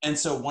true. And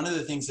so one of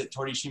the things that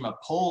Torishima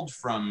pulled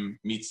from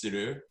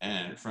Mitsuru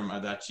and from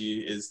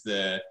Adachi is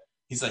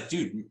he's like,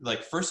 dude,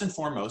 like first and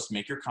foremost,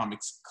 make your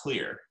comics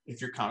clear.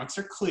 If your comics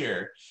are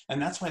clear, and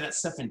that's why that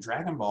stuff in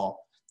Dragon Ball,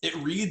 it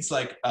reads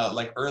like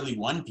early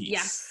One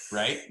Piece,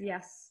 right?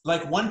 Yes.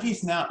 Like One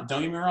Piece now,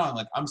 don't get me wrong,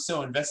 like I'm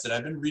so invested.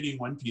 I've been reading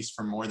One Piece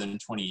for more than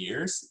 20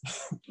 years.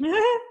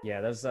 Yeah,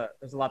 there's a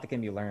lot that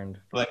can be learned.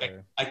 Like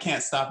sure. I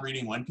can't stop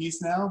reading One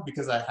Piece now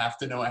because I have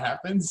to know what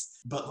happens.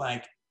 But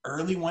like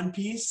early One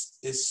Piece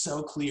is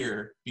so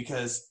clear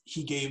because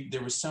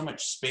there was so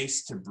much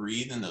space to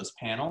breathe in those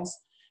panels.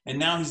 And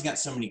now he's got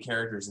so many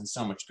characters and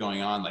so much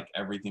going on, like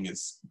everything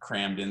is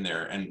crammed in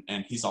there.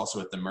 And he's also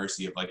at the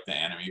mercy of like the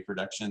anime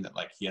production that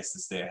like he has to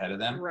stay ahead of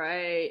them.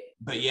 Right.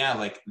 But yeah,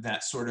 like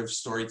that sort of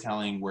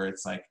storytelling where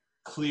it's like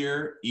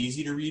clear,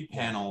 easy to read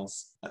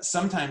panels.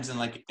 Sometimes in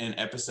like an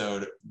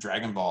episode,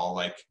 Dragon Ball,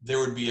 like there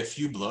would be a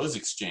few blows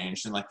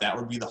exchanged, and like that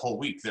would be the whole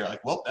week. They're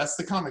like, well, that's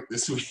the comic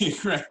this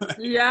week, right?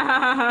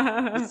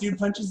 Yeah. This dude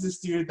punches this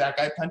dude, that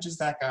guy punches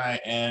that guy,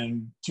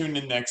 and tune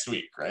in next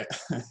week, right?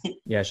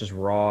 Yeah, it's just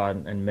raw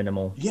and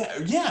minimal.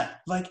 Yeah.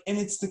 Like, and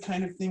it's the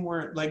kind of thing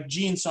where, like,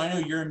 Gene, so I know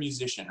you're a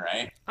musician,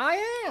 right?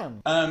 I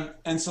am.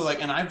 And so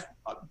like, and I've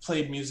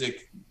played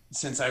music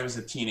since I was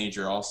a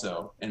teenager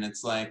also, and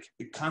it's like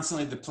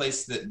constantly the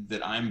place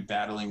that I'm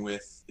battling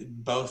with,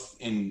 both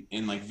in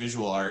like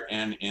visual art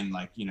and in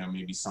like, you know,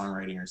 maybe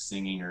songwriting or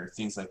singing or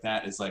things like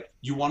that, is like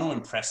you want to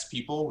impress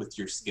people with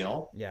your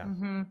skill. Yeah.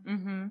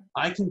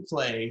 I can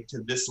play to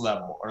this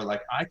level, or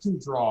like I can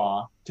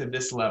draw to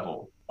this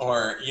level,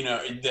 or, you know,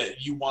 that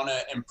you want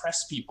to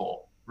impress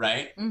people,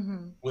 right?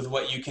 With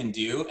what you can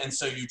do. And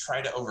so you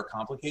try to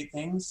overcomplicate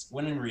things,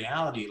 when in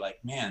reality,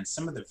 like, man,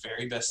 some of the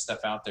very best stuff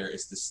out there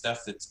is the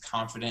stuff that's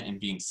confident in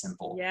being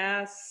simple.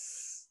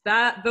 Yes.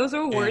 Those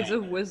are words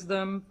of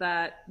wisdom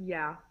that,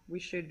 yeah, we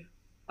should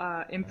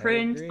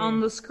imprint on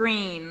the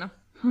screen.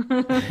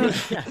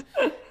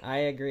 I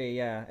agree.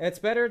 Yeah, it's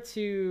better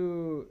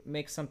to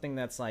make something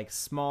that's like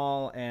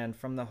small and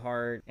from the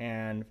heart,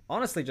 and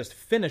honestly just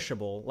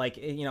finishable. Like,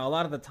 you know, a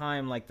lot of the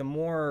time, like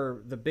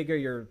the bigger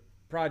your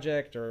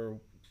project or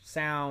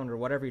sound or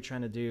whatever you're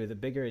trying to do, the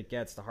bigger it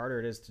gets, the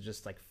harder it is to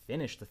just like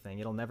finish the thing.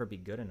 It'll never be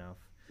good enough.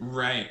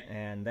 Right.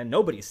 And then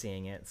nobody's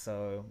seeing it,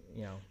 so,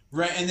 you know.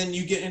 Right. And then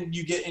you get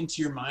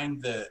into your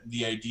mind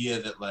the idea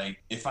that,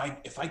 like, if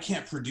I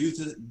can't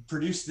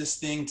produce this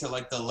thing to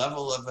like the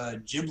level of a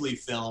Ghibli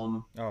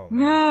film,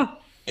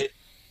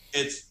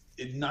 it's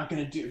not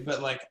going to do.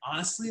 But like,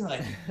 honestly,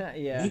 like,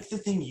 make the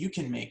thing you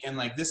can make. And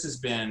like, this has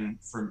been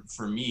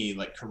for me,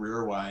 like,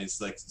 career wise,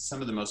 like some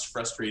of the most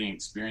frustrating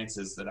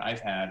experiences that I've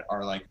had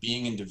are like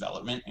being in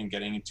development and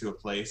getting into a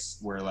place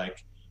where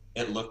like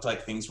it looked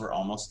like things were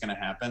almost going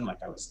to happen. Like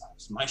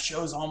my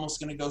show's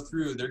almost going to go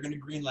through. They're going to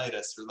greenlight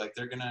us, or like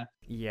they're going to.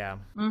 Yeah.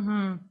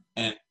 And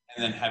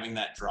then having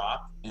that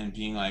drop and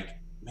being like,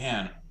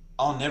 man,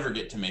 I'll never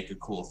get to make a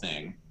cool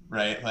thing.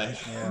 Right. Like,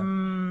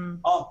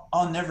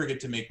 I'll never get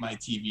to make my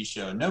TV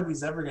show.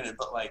 Nobody's ever going to,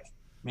 but like,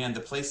 man, the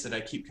place that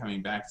I keep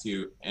coming back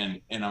to, and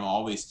I'm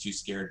always too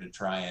scared to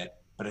try it,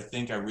 but I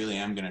think I really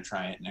am going to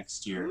try it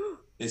next year,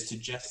 is to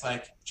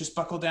just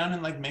buckle down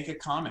and like make a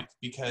comic,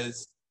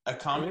 because a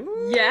comic,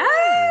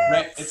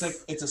 right? It's like,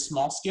 it's a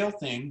small scale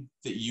thing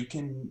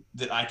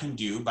that I can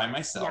do by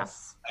myself.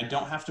 Yes. I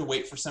don't have to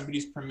wait for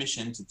somebody's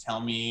permission to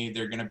tell me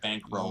they're going to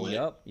bankroll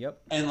it.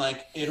 Yep. And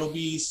like, it'll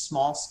be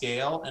small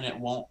scale, and it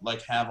won't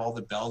like have all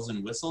the bells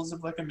and whistles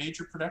of like a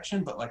major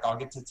production, but like I'll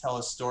get to tell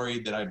a story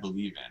that I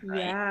believe in, right?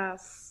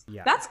 Yes.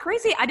 Yeah. That's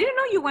crazy. I didn't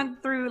know you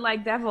went through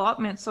like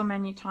development so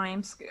many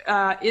times.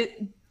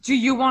 Do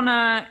you want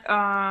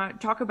to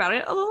talk about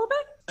it a little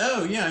bit?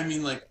 Oh yeah, I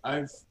mean, like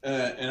and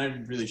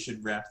I really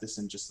should wrap this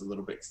in just a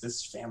little bit because this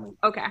is family.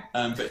 Okay.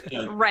 But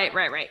you know,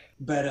 right.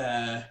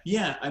 But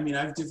yeah, I mean,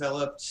 I've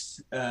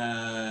developed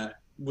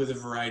with a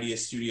variety of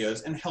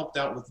studios and helped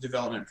out with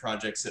development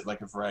projects at like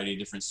a variety of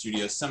different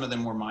studios. Some of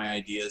them were my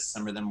ideas,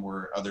 some of them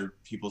were other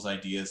people's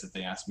ideas that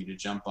they asked me to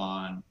jump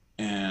on.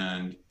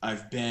 And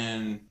I've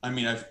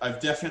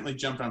definitely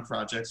jumped on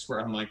projects where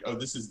I'm like, oh,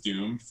 this is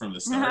doomed from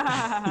the start.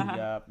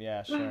 Yep,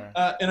 yeah, sure.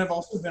 And I've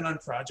also been on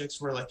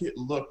projects where like it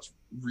looked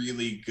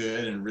really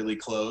good and really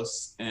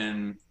close.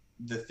 And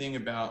the thing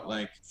about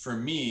like, for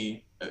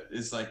me,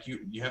 is like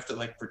you have to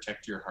like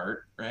protect your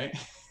heart, right?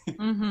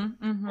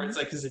 Where it's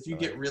like, because if you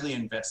get really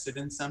invested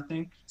in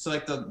something, so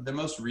like the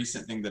most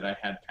recent thing that I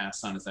had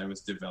passed on is I was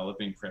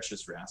developing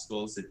Precious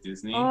Rascals at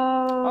Disney.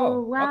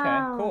 Oh,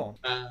 wow. Okay, cool.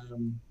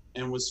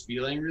 And was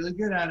feeling really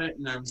good at it,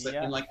 and I was like,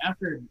 and like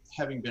after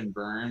having been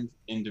burned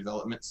in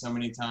development so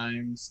many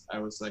times, I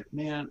was like,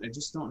 man, I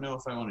just don't know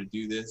if I want to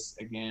do this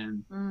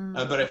again.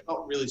 But I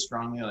felt really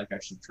strongly like I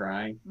should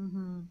try,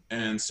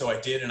 and so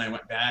I did, and I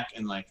went back,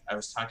 and like I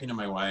was talking to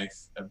my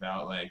wife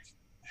about like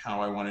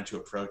how I wanted to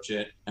approach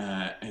it,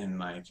 and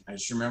like I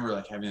just remember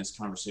like having this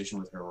conversation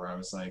with her where I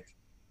was like,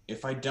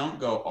 if I don't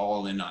go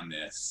all in on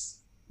this,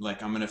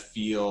 like I'm gonna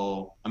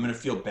feel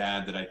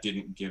bad that I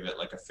didn't give it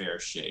like a fair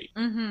shake.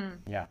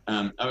 Yeah.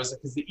 I was like,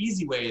 because the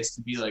easy way is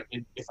to be like,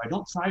 if I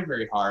don't try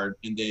very hard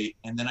and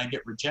then I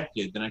get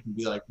rejected, then I can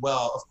be like,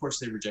 well, of course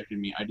they rejected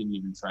me. I didn't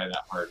even try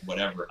that hard,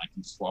 whatever, and I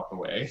can just walk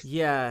away.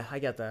 Yeah, I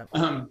get that.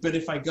 But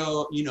if I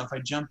go, if I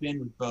jump in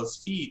with both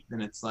feet,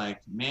 then it's like,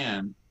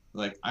 man,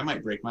 like I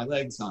might break my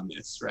legs on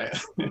this, right?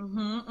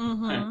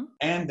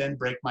 And then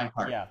break my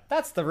heart. Yeah,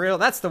 that's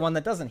the one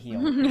that doesn't heal.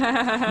 Right,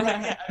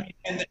 yeah, I mean,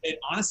 and it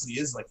honestly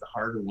is like the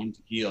harder one to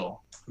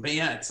heal. But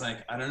yeah, it's like,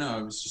 I don't know,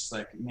 I was just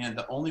like, man,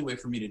 the only way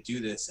for me to do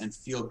this and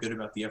feel good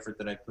about the effort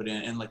that I put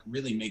in and like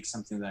really make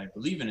something that I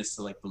believe in is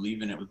to like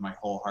believe in it with my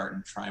whole heart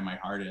and try my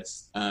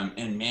hardest.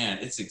 And man,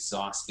 it's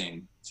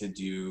exhausting to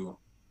do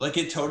Like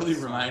it totally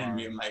reminded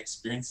me of my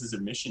experience as a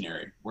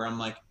missionary, where I'm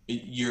like,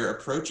 you're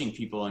approaching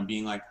people and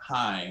being like,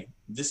 hi,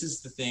 this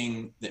is the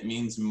thing that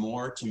means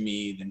more to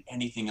me than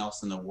anything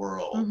else in the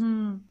world.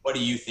 Mm-hmm. What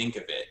do you think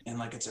of it? And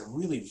like, it's a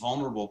really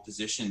vulnerable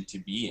position to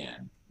be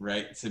in,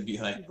 right? To be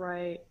like,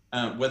 right.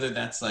 Whether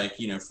that's like,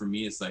 you know, for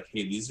me, it's like,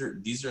 hey, these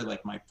are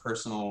like my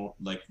personal,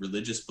 like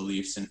religious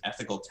beliefs and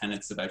ethical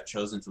tenets that I've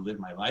chosen to live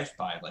my life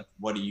by. Like,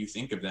 what do you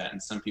think of that?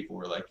 And some people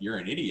were like, you're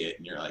an idiot.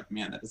 And you're like,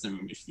 man, that doesn't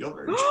make me feel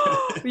very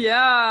good.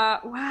 Yeah.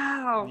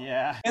 Wow.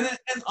 Yeah. And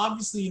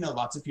obviously, you know,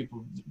 lots of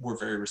people were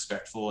very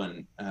respectful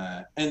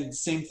and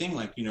same thing,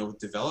 like, you know, with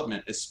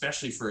development,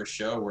 especially for a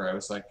show where I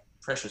was like,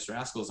 Precious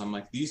Rascals, I'm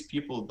like, these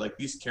people, like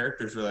these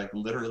characters are like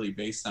literally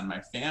based on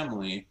my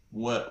family.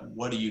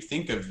 What do you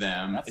think of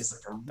them? It's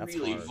like a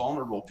really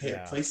vulnerable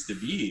place to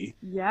be.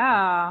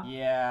 Yeah.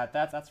 Yeah,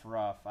 that's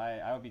rough.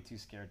 I would be too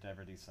scared to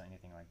ever do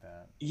anything like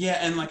that. Yeah,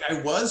 and like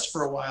I was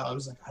for a while. I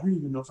was like, I don't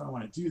even know if I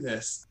want to do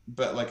this,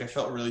 but like I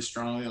felt really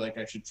strongly like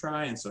I should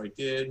try, and so I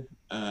did.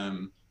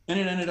 And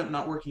it ended up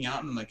not working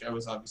out, and like I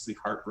was obviously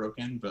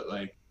heartbroken, but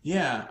like,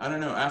 yeah, I don't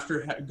know.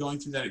 After going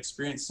through that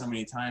experience so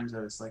many times, I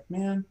was like,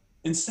 man,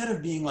 instead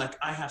of being like,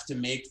 I have to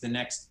make the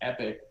next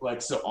epic,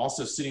 like, so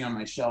also sitting on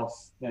my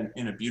shelf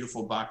in a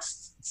beautiful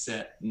box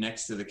set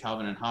next to the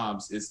Calvin and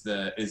Hobbes is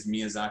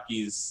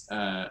Miyazaki's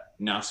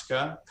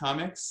Nausicaa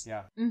comics.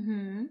 Yeah.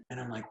 Mm-hmm. And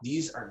I'm like,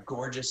 these are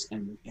gorgeous,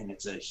 and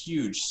it's a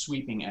huge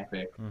sweeping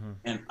epic. Mm-hmm.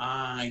 And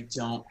I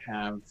don't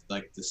have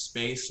like the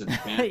space or the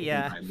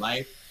bandwidth in my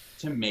life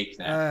to make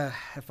that.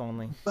 If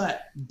only.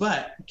 But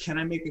can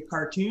I make a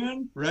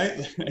cartoon?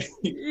 Right?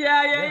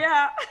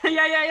 Yeah.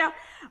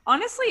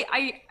 Honestly,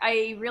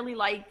 I really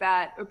like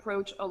that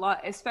approach a lot,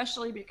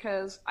 especially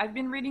because I've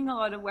been reading a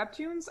lot of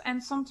webtoons,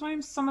 and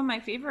sometimes some of my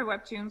favorite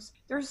webtoons,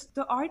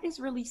 the art is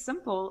really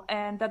simple,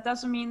 and that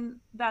doesn't mean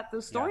that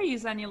the story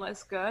is any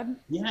less good.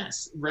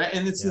 Yes, right.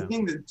 And it's the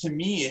thing that to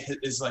me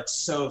is like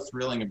so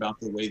thrilling about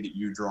the way that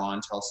you draw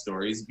and tell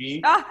stories,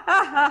 B.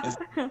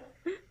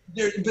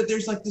 But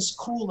there's like this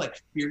cool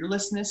like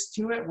fearlessness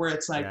to it where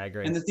it's like, I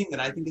agree. And the thing that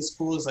I think is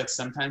cool is like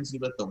sometimes you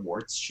let the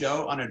warts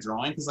show on a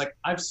drawing, because like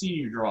I've seen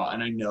you draw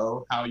and I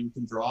know how you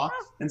can draw,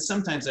 and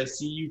sometimes I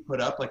see you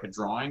put up like a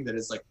drawing that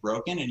is like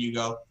broken and you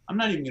go, I'm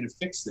not even gonna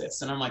fix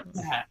this, and I'm like,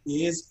 that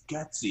is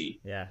gutsy.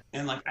 Yeah.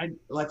 And I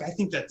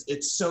think that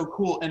it's so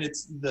cool, and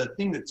it's the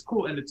thing that's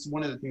cool, and it's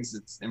one of the things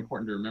that's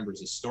important to remember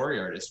as a story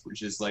artist,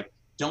 which is like,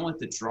 don't let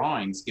the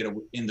drawings get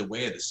in the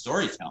way of the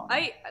storytelling.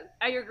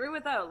 I agree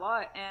with that a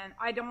lot, and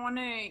I don't want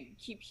to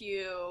keep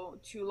you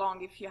too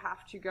long if you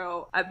have to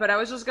go. But I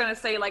was just gonna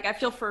say, like, I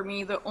feel for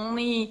me the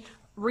only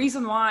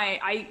reason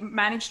why I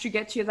managed to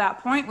get to that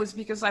point was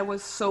because I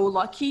was so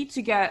lucky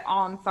to get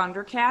on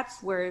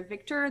Thundercats, where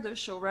Victor, the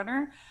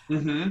showrunner,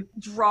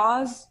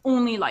 draws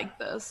only like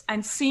this,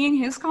 and seeing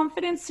his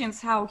confidence, since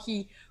how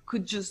he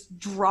could just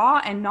draw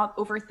and not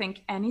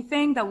overthink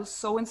anything, that was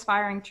so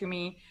inspiring to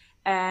me.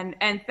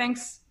 And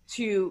thanks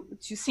to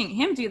seeing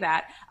him do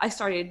that, I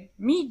started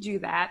do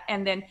that,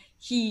 and then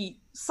he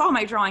saw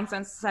my drawings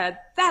and said,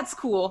 that's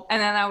cool.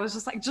 And then I was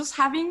just like, just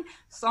having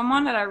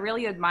someone that I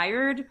really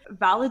admired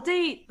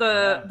validate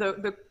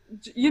the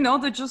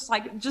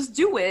just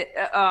do it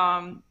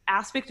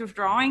aspect of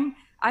drawing.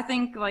 I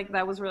think like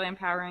that was really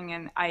empowering,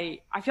 and I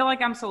feel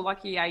like I'm so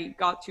lucky I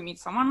got to meet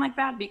someone like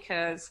that,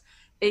 because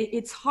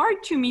it's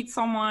hard to meet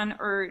someone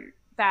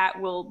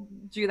that will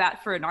do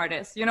that for an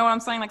artist. You know what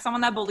I'm saying? Like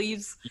someone that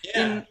believes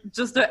in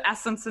just the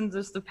essence and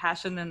just the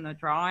passion in the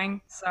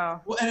drawing. So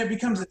well, and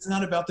it's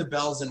not about the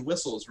bells and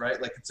whistles, right?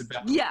 Like it's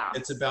about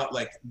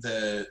like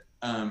the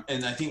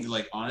and I think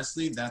like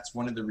honestly that's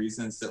one of the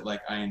reasons that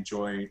like I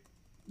enjoy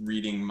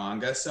reading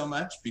manga so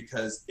much,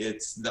 because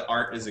the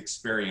art is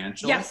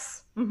experiential.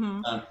 Yes.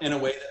 In a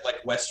way that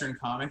like Western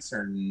comics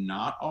are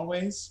not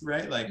always,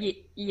 right? Like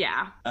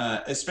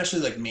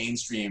especially like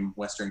mainstream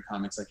Western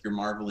comics, like your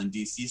Marvel and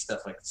DC stuff,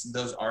 like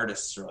those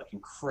artists are like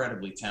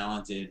incredibly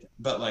talented,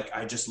 but like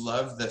I just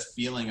love the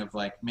feeling of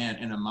like, man,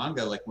 in a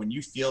manga, like when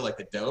you feel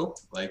like a dope,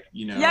 like,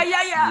 you know,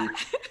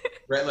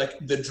 right,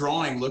 like the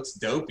drawing looks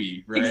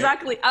dopey, right?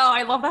 Exactly. Oh,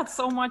 I love that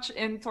so much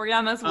in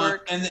Toriyama's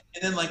work. And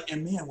then like,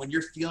 and man, when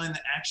you're feeling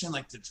the action,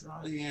 like the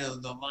draw, you know,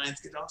 the lines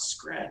get all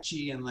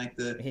scratchy, and like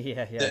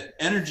the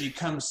energy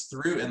comes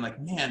through, and like,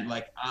 man,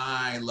 like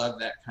I love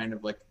that kind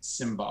of like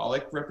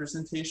symbolic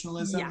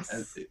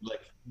representationalism,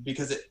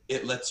 because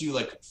it lets you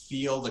like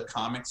feel the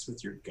comics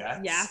with your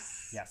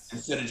guts,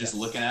 instead of just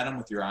looking at them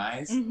with your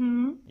eyes.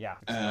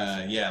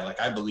 Like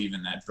I believe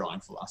in that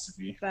drawing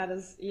philosophy. That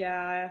is,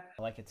 I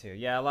like it too.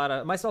 A lot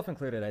of, myself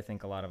included, I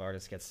think a lot of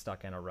artists get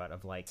stuck in a rut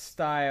of like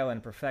style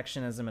and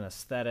perfectionism and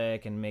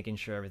aesthetic and making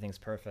sure everything's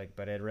perfect,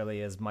 but it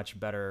really is much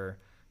better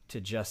to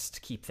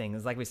just keep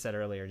things, like we said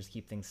earlier, just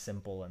keep things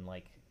simple and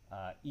like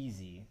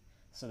easy,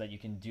 so that you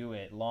can do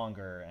it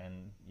longer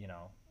and, you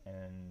know,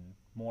 and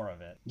more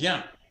of it.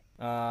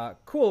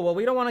 Cool. Well,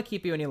 we don't want to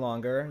keep you any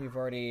longer. You've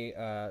already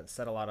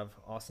said a lot of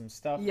awesome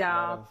stuff. A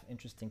lot of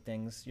interesting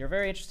things. You're a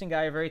very interesting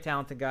guy. You're a very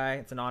talented guy.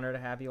 It's an honor to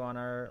have you on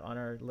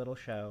our little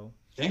show.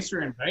 Thanks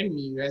for inviting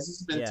me, you guys. This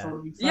has been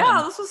totally fun.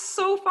 Yeah, this was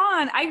so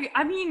fun.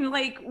 I mean,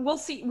 like, we'll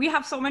see. We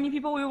have so many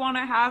people we want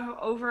to have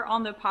over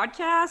on the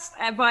podcast,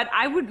 but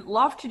I would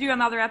love to do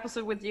another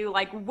episode with you,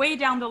 like, way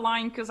down the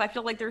line, because I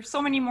feel like there's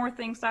so many more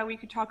things that we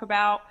could talk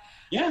about.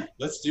 Yeah,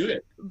 let's do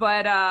it.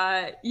 But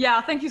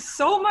yeah, thank you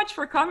so much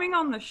for coming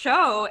on the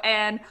show.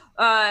 And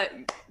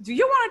do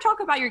you want to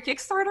talk about your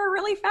Kickstarter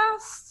really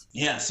fast?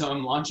 Yeah, so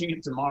I'm launching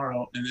it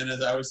tomorrow, and then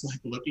as I was like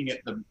looking at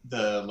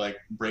the like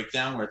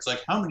breakdown where it's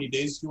like, how many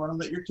days do you want to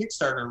let your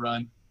Kickstarter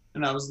run?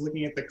 And I was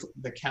looking at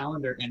the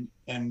calendar,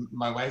 and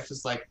my wife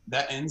was like,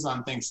 that ends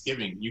on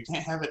Thanksgiving. You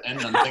can't have it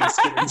end on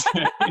Thanksgiving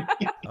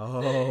Day.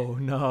 Oh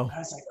no! I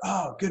was like,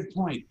 oh, good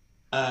point.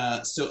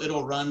 So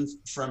it'll run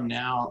from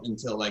now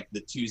until like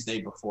the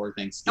Tuesday before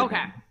Thanksgiving.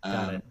 Okay.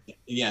 Got it.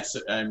 Yeah, so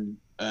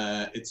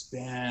it's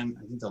been,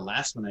 I think the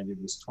last one I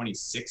did was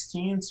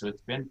 2016, so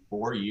it's been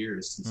 4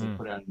 years since I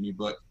put out a new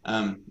book.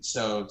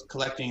 So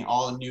collecting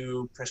all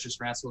new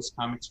Precious Rascals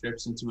comic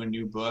strips into a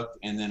new book,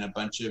 and then a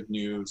bunch of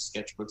new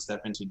sketchbook stuff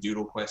into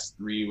Doodle Quest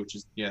 3, which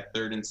is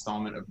third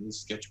installment of the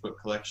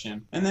sketchbook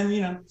collection. And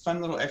then, fun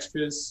little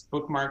extras,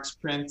 bookmarks,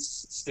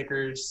 prints,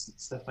 stickers,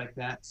 stuff like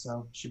that.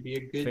 So should be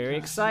a good Very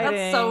time. exciting.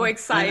 That's so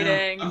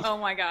exciting. Oh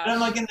my gosh. I'm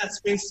like in that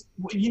space,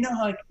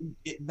 how like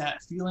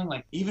that feeling,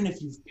 like even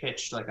if you've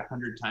pitched like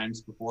 100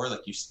 times before,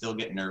 like you still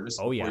get nervous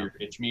before your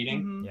pitch meeting.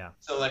 Mm-hmm. Yeah.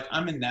 So like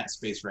I'm in that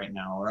space right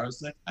now where I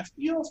was like, I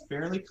feel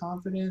fairly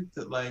confident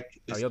that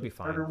like this you'll be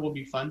fine. will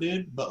be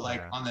funded, but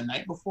like on the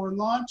night before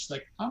launch,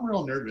 like I'm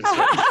real nervous.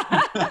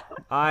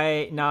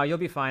 No, you'll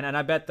be fine. And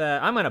I'm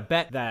gonna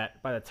bet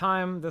that by the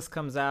time this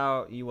comes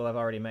out, you will have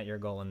already met your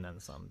goal and then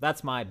some.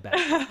 That's my bet.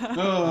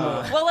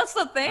 Well, that's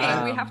the thing.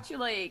 We have to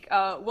like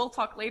we'll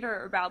talk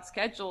later about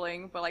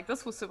scheduling, but like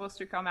this was supposed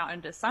to come out in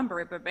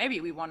December, but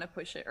maybe we want to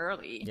push it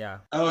early. Yeah.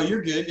 Oh,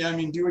 you're good. Yeah, I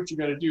mean, do what you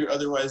got to do.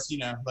 Otherwise,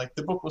 like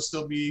the book will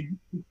still be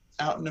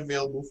out and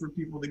available for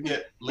people to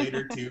get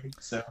later too.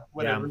 So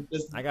whatever. Yeah.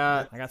 I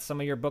got some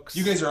of your books.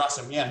 You guys are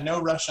awesome. Yeah,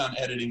 no rush on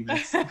editing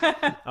this.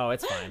 Oh,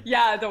 it's fine.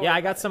 Yeah.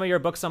 I got some of your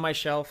books on my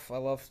shelf. I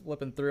love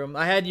flipping through them.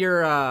 I had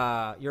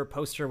your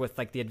poster with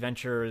like the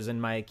adventures in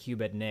my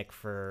cube at Nick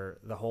for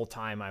the whole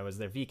time I was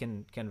there. V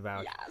can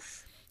vouch.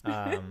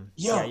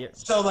 Yes.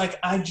 So like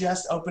I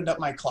just opened up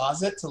my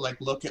closet to like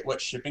look at what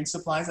shipping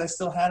supplies I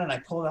still had, and I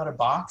pulled out a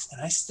box,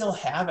 and I still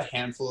have a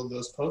handful of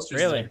those posters.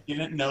 Really? I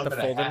didn't know the that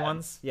folded I had.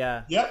 ones.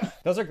 Yeah.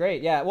 Yep. Those are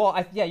great. Yeah.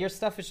 Well, your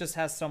stuff just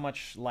has so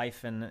much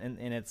life and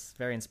it's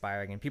very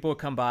inspiring. And people would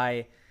come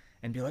by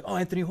and be like, "Oh,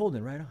 Anthony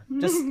Holden, right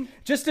on."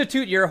 Just to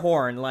toot your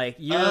horn, like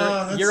you're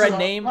a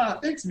name. Wow,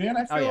 thanks, man.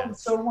 I feel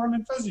so warm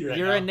and fuzzy right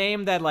now. You're a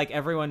name that like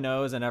everyone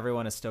knows and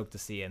everyone is stoked to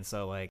see, and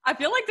so like I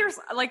feel like there's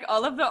like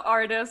all of the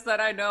artists that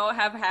I know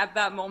have had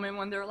that moment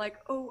when they're like,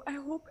 "Oh, I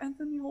hope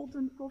Anthony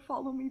Holden will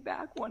follow me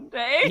back one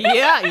day."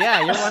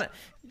 Yeah.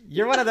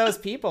 You're one of those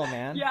people,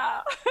 man.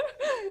 Yeah.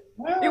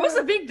 It was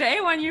a big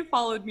day when you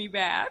followed me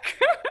back.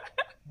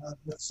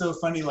 That's so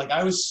funny. Like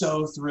I was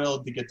so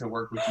thrilled to get to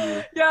work with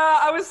you. Yeah,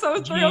 I was so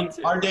thrilled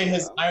too. Our day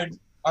has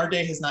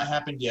not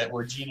happened yet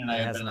where Gene and I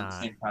have been on the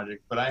same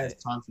project, but I have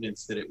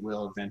confidence that it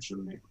will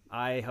eventually.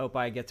 I hope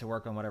I get to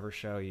work on whatever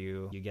show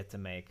you get to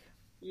make.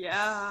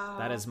 Yeah.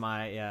 That is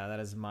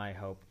my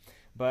hope.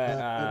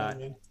 But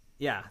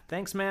yeah,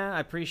 thanks, man. I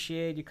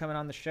appreciate you coming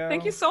on the show.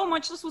 Thank you so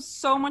much. This was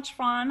so much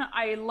fun.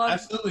 I love.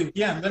 Absolutely.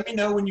 Yeah. Let me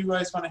know when you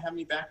guys want to have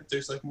me back if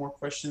there's like more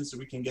questions that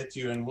we can get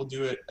to, and we'll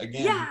do it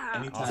again. Yeah,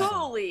 anytime.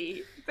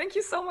 Totally. Thank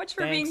you so much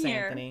for being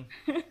here. Anthony.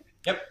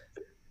 Yep.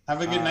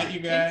 Have a good night,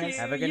 you guys. Thank you.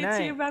 Have a good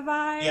night. You too.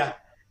 Bye-bye. Yeah.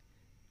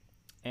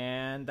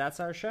 And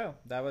that's our show.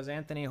 That was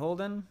Anthony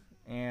Holden,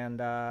 and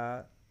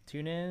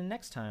tune in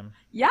next time.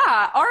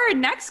 Yeah, our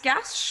next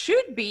guest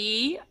should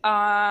be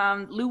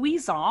Louis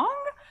Zong.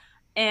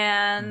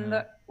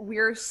 And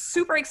we're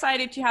super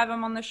excited to have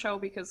him on the show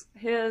because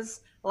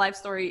his life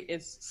story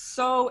is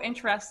so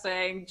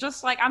interesting.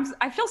 Just like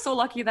I feel so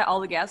lucky that all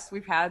the guests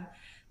we've had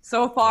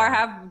so far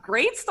have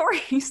great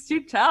stories to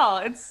tell.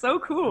 It's so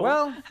cool.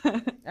 Well,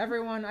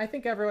 I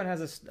think everyone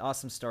has an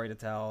awesome story to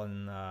tell,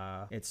 and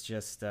it's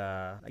just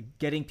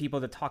getting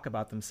people to talk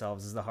about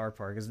themselves is the hard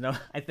part. Because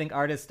I think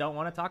artists don't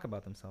want to talk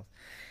about themselves.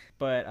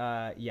 But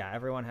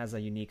everyone has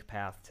a unique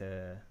path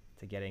to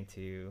getting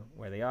to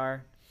where they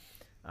are.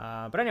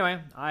 But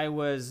anyway, I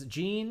was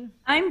Gene.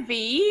 I'm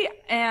V,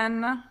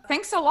 and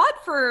thanks a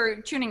lot for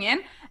tuning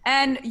in.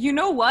 And you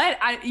know what?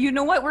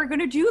 We're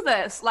gonna do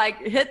this. Like,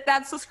 hit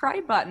that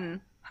subscribe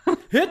button.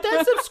 Hit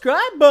that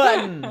subscribe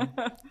button.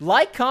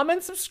 Like,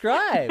 comment,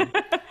 subscribe.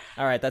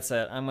 All right, that's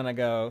it. I'm gonna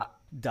go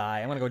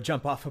die. I'm gonna go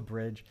jump off a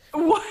bridge.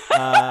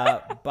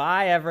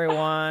 Bye,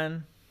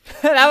 everyone.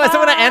 I'm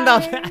gonna end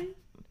on that.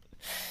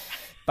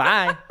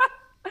 Bye.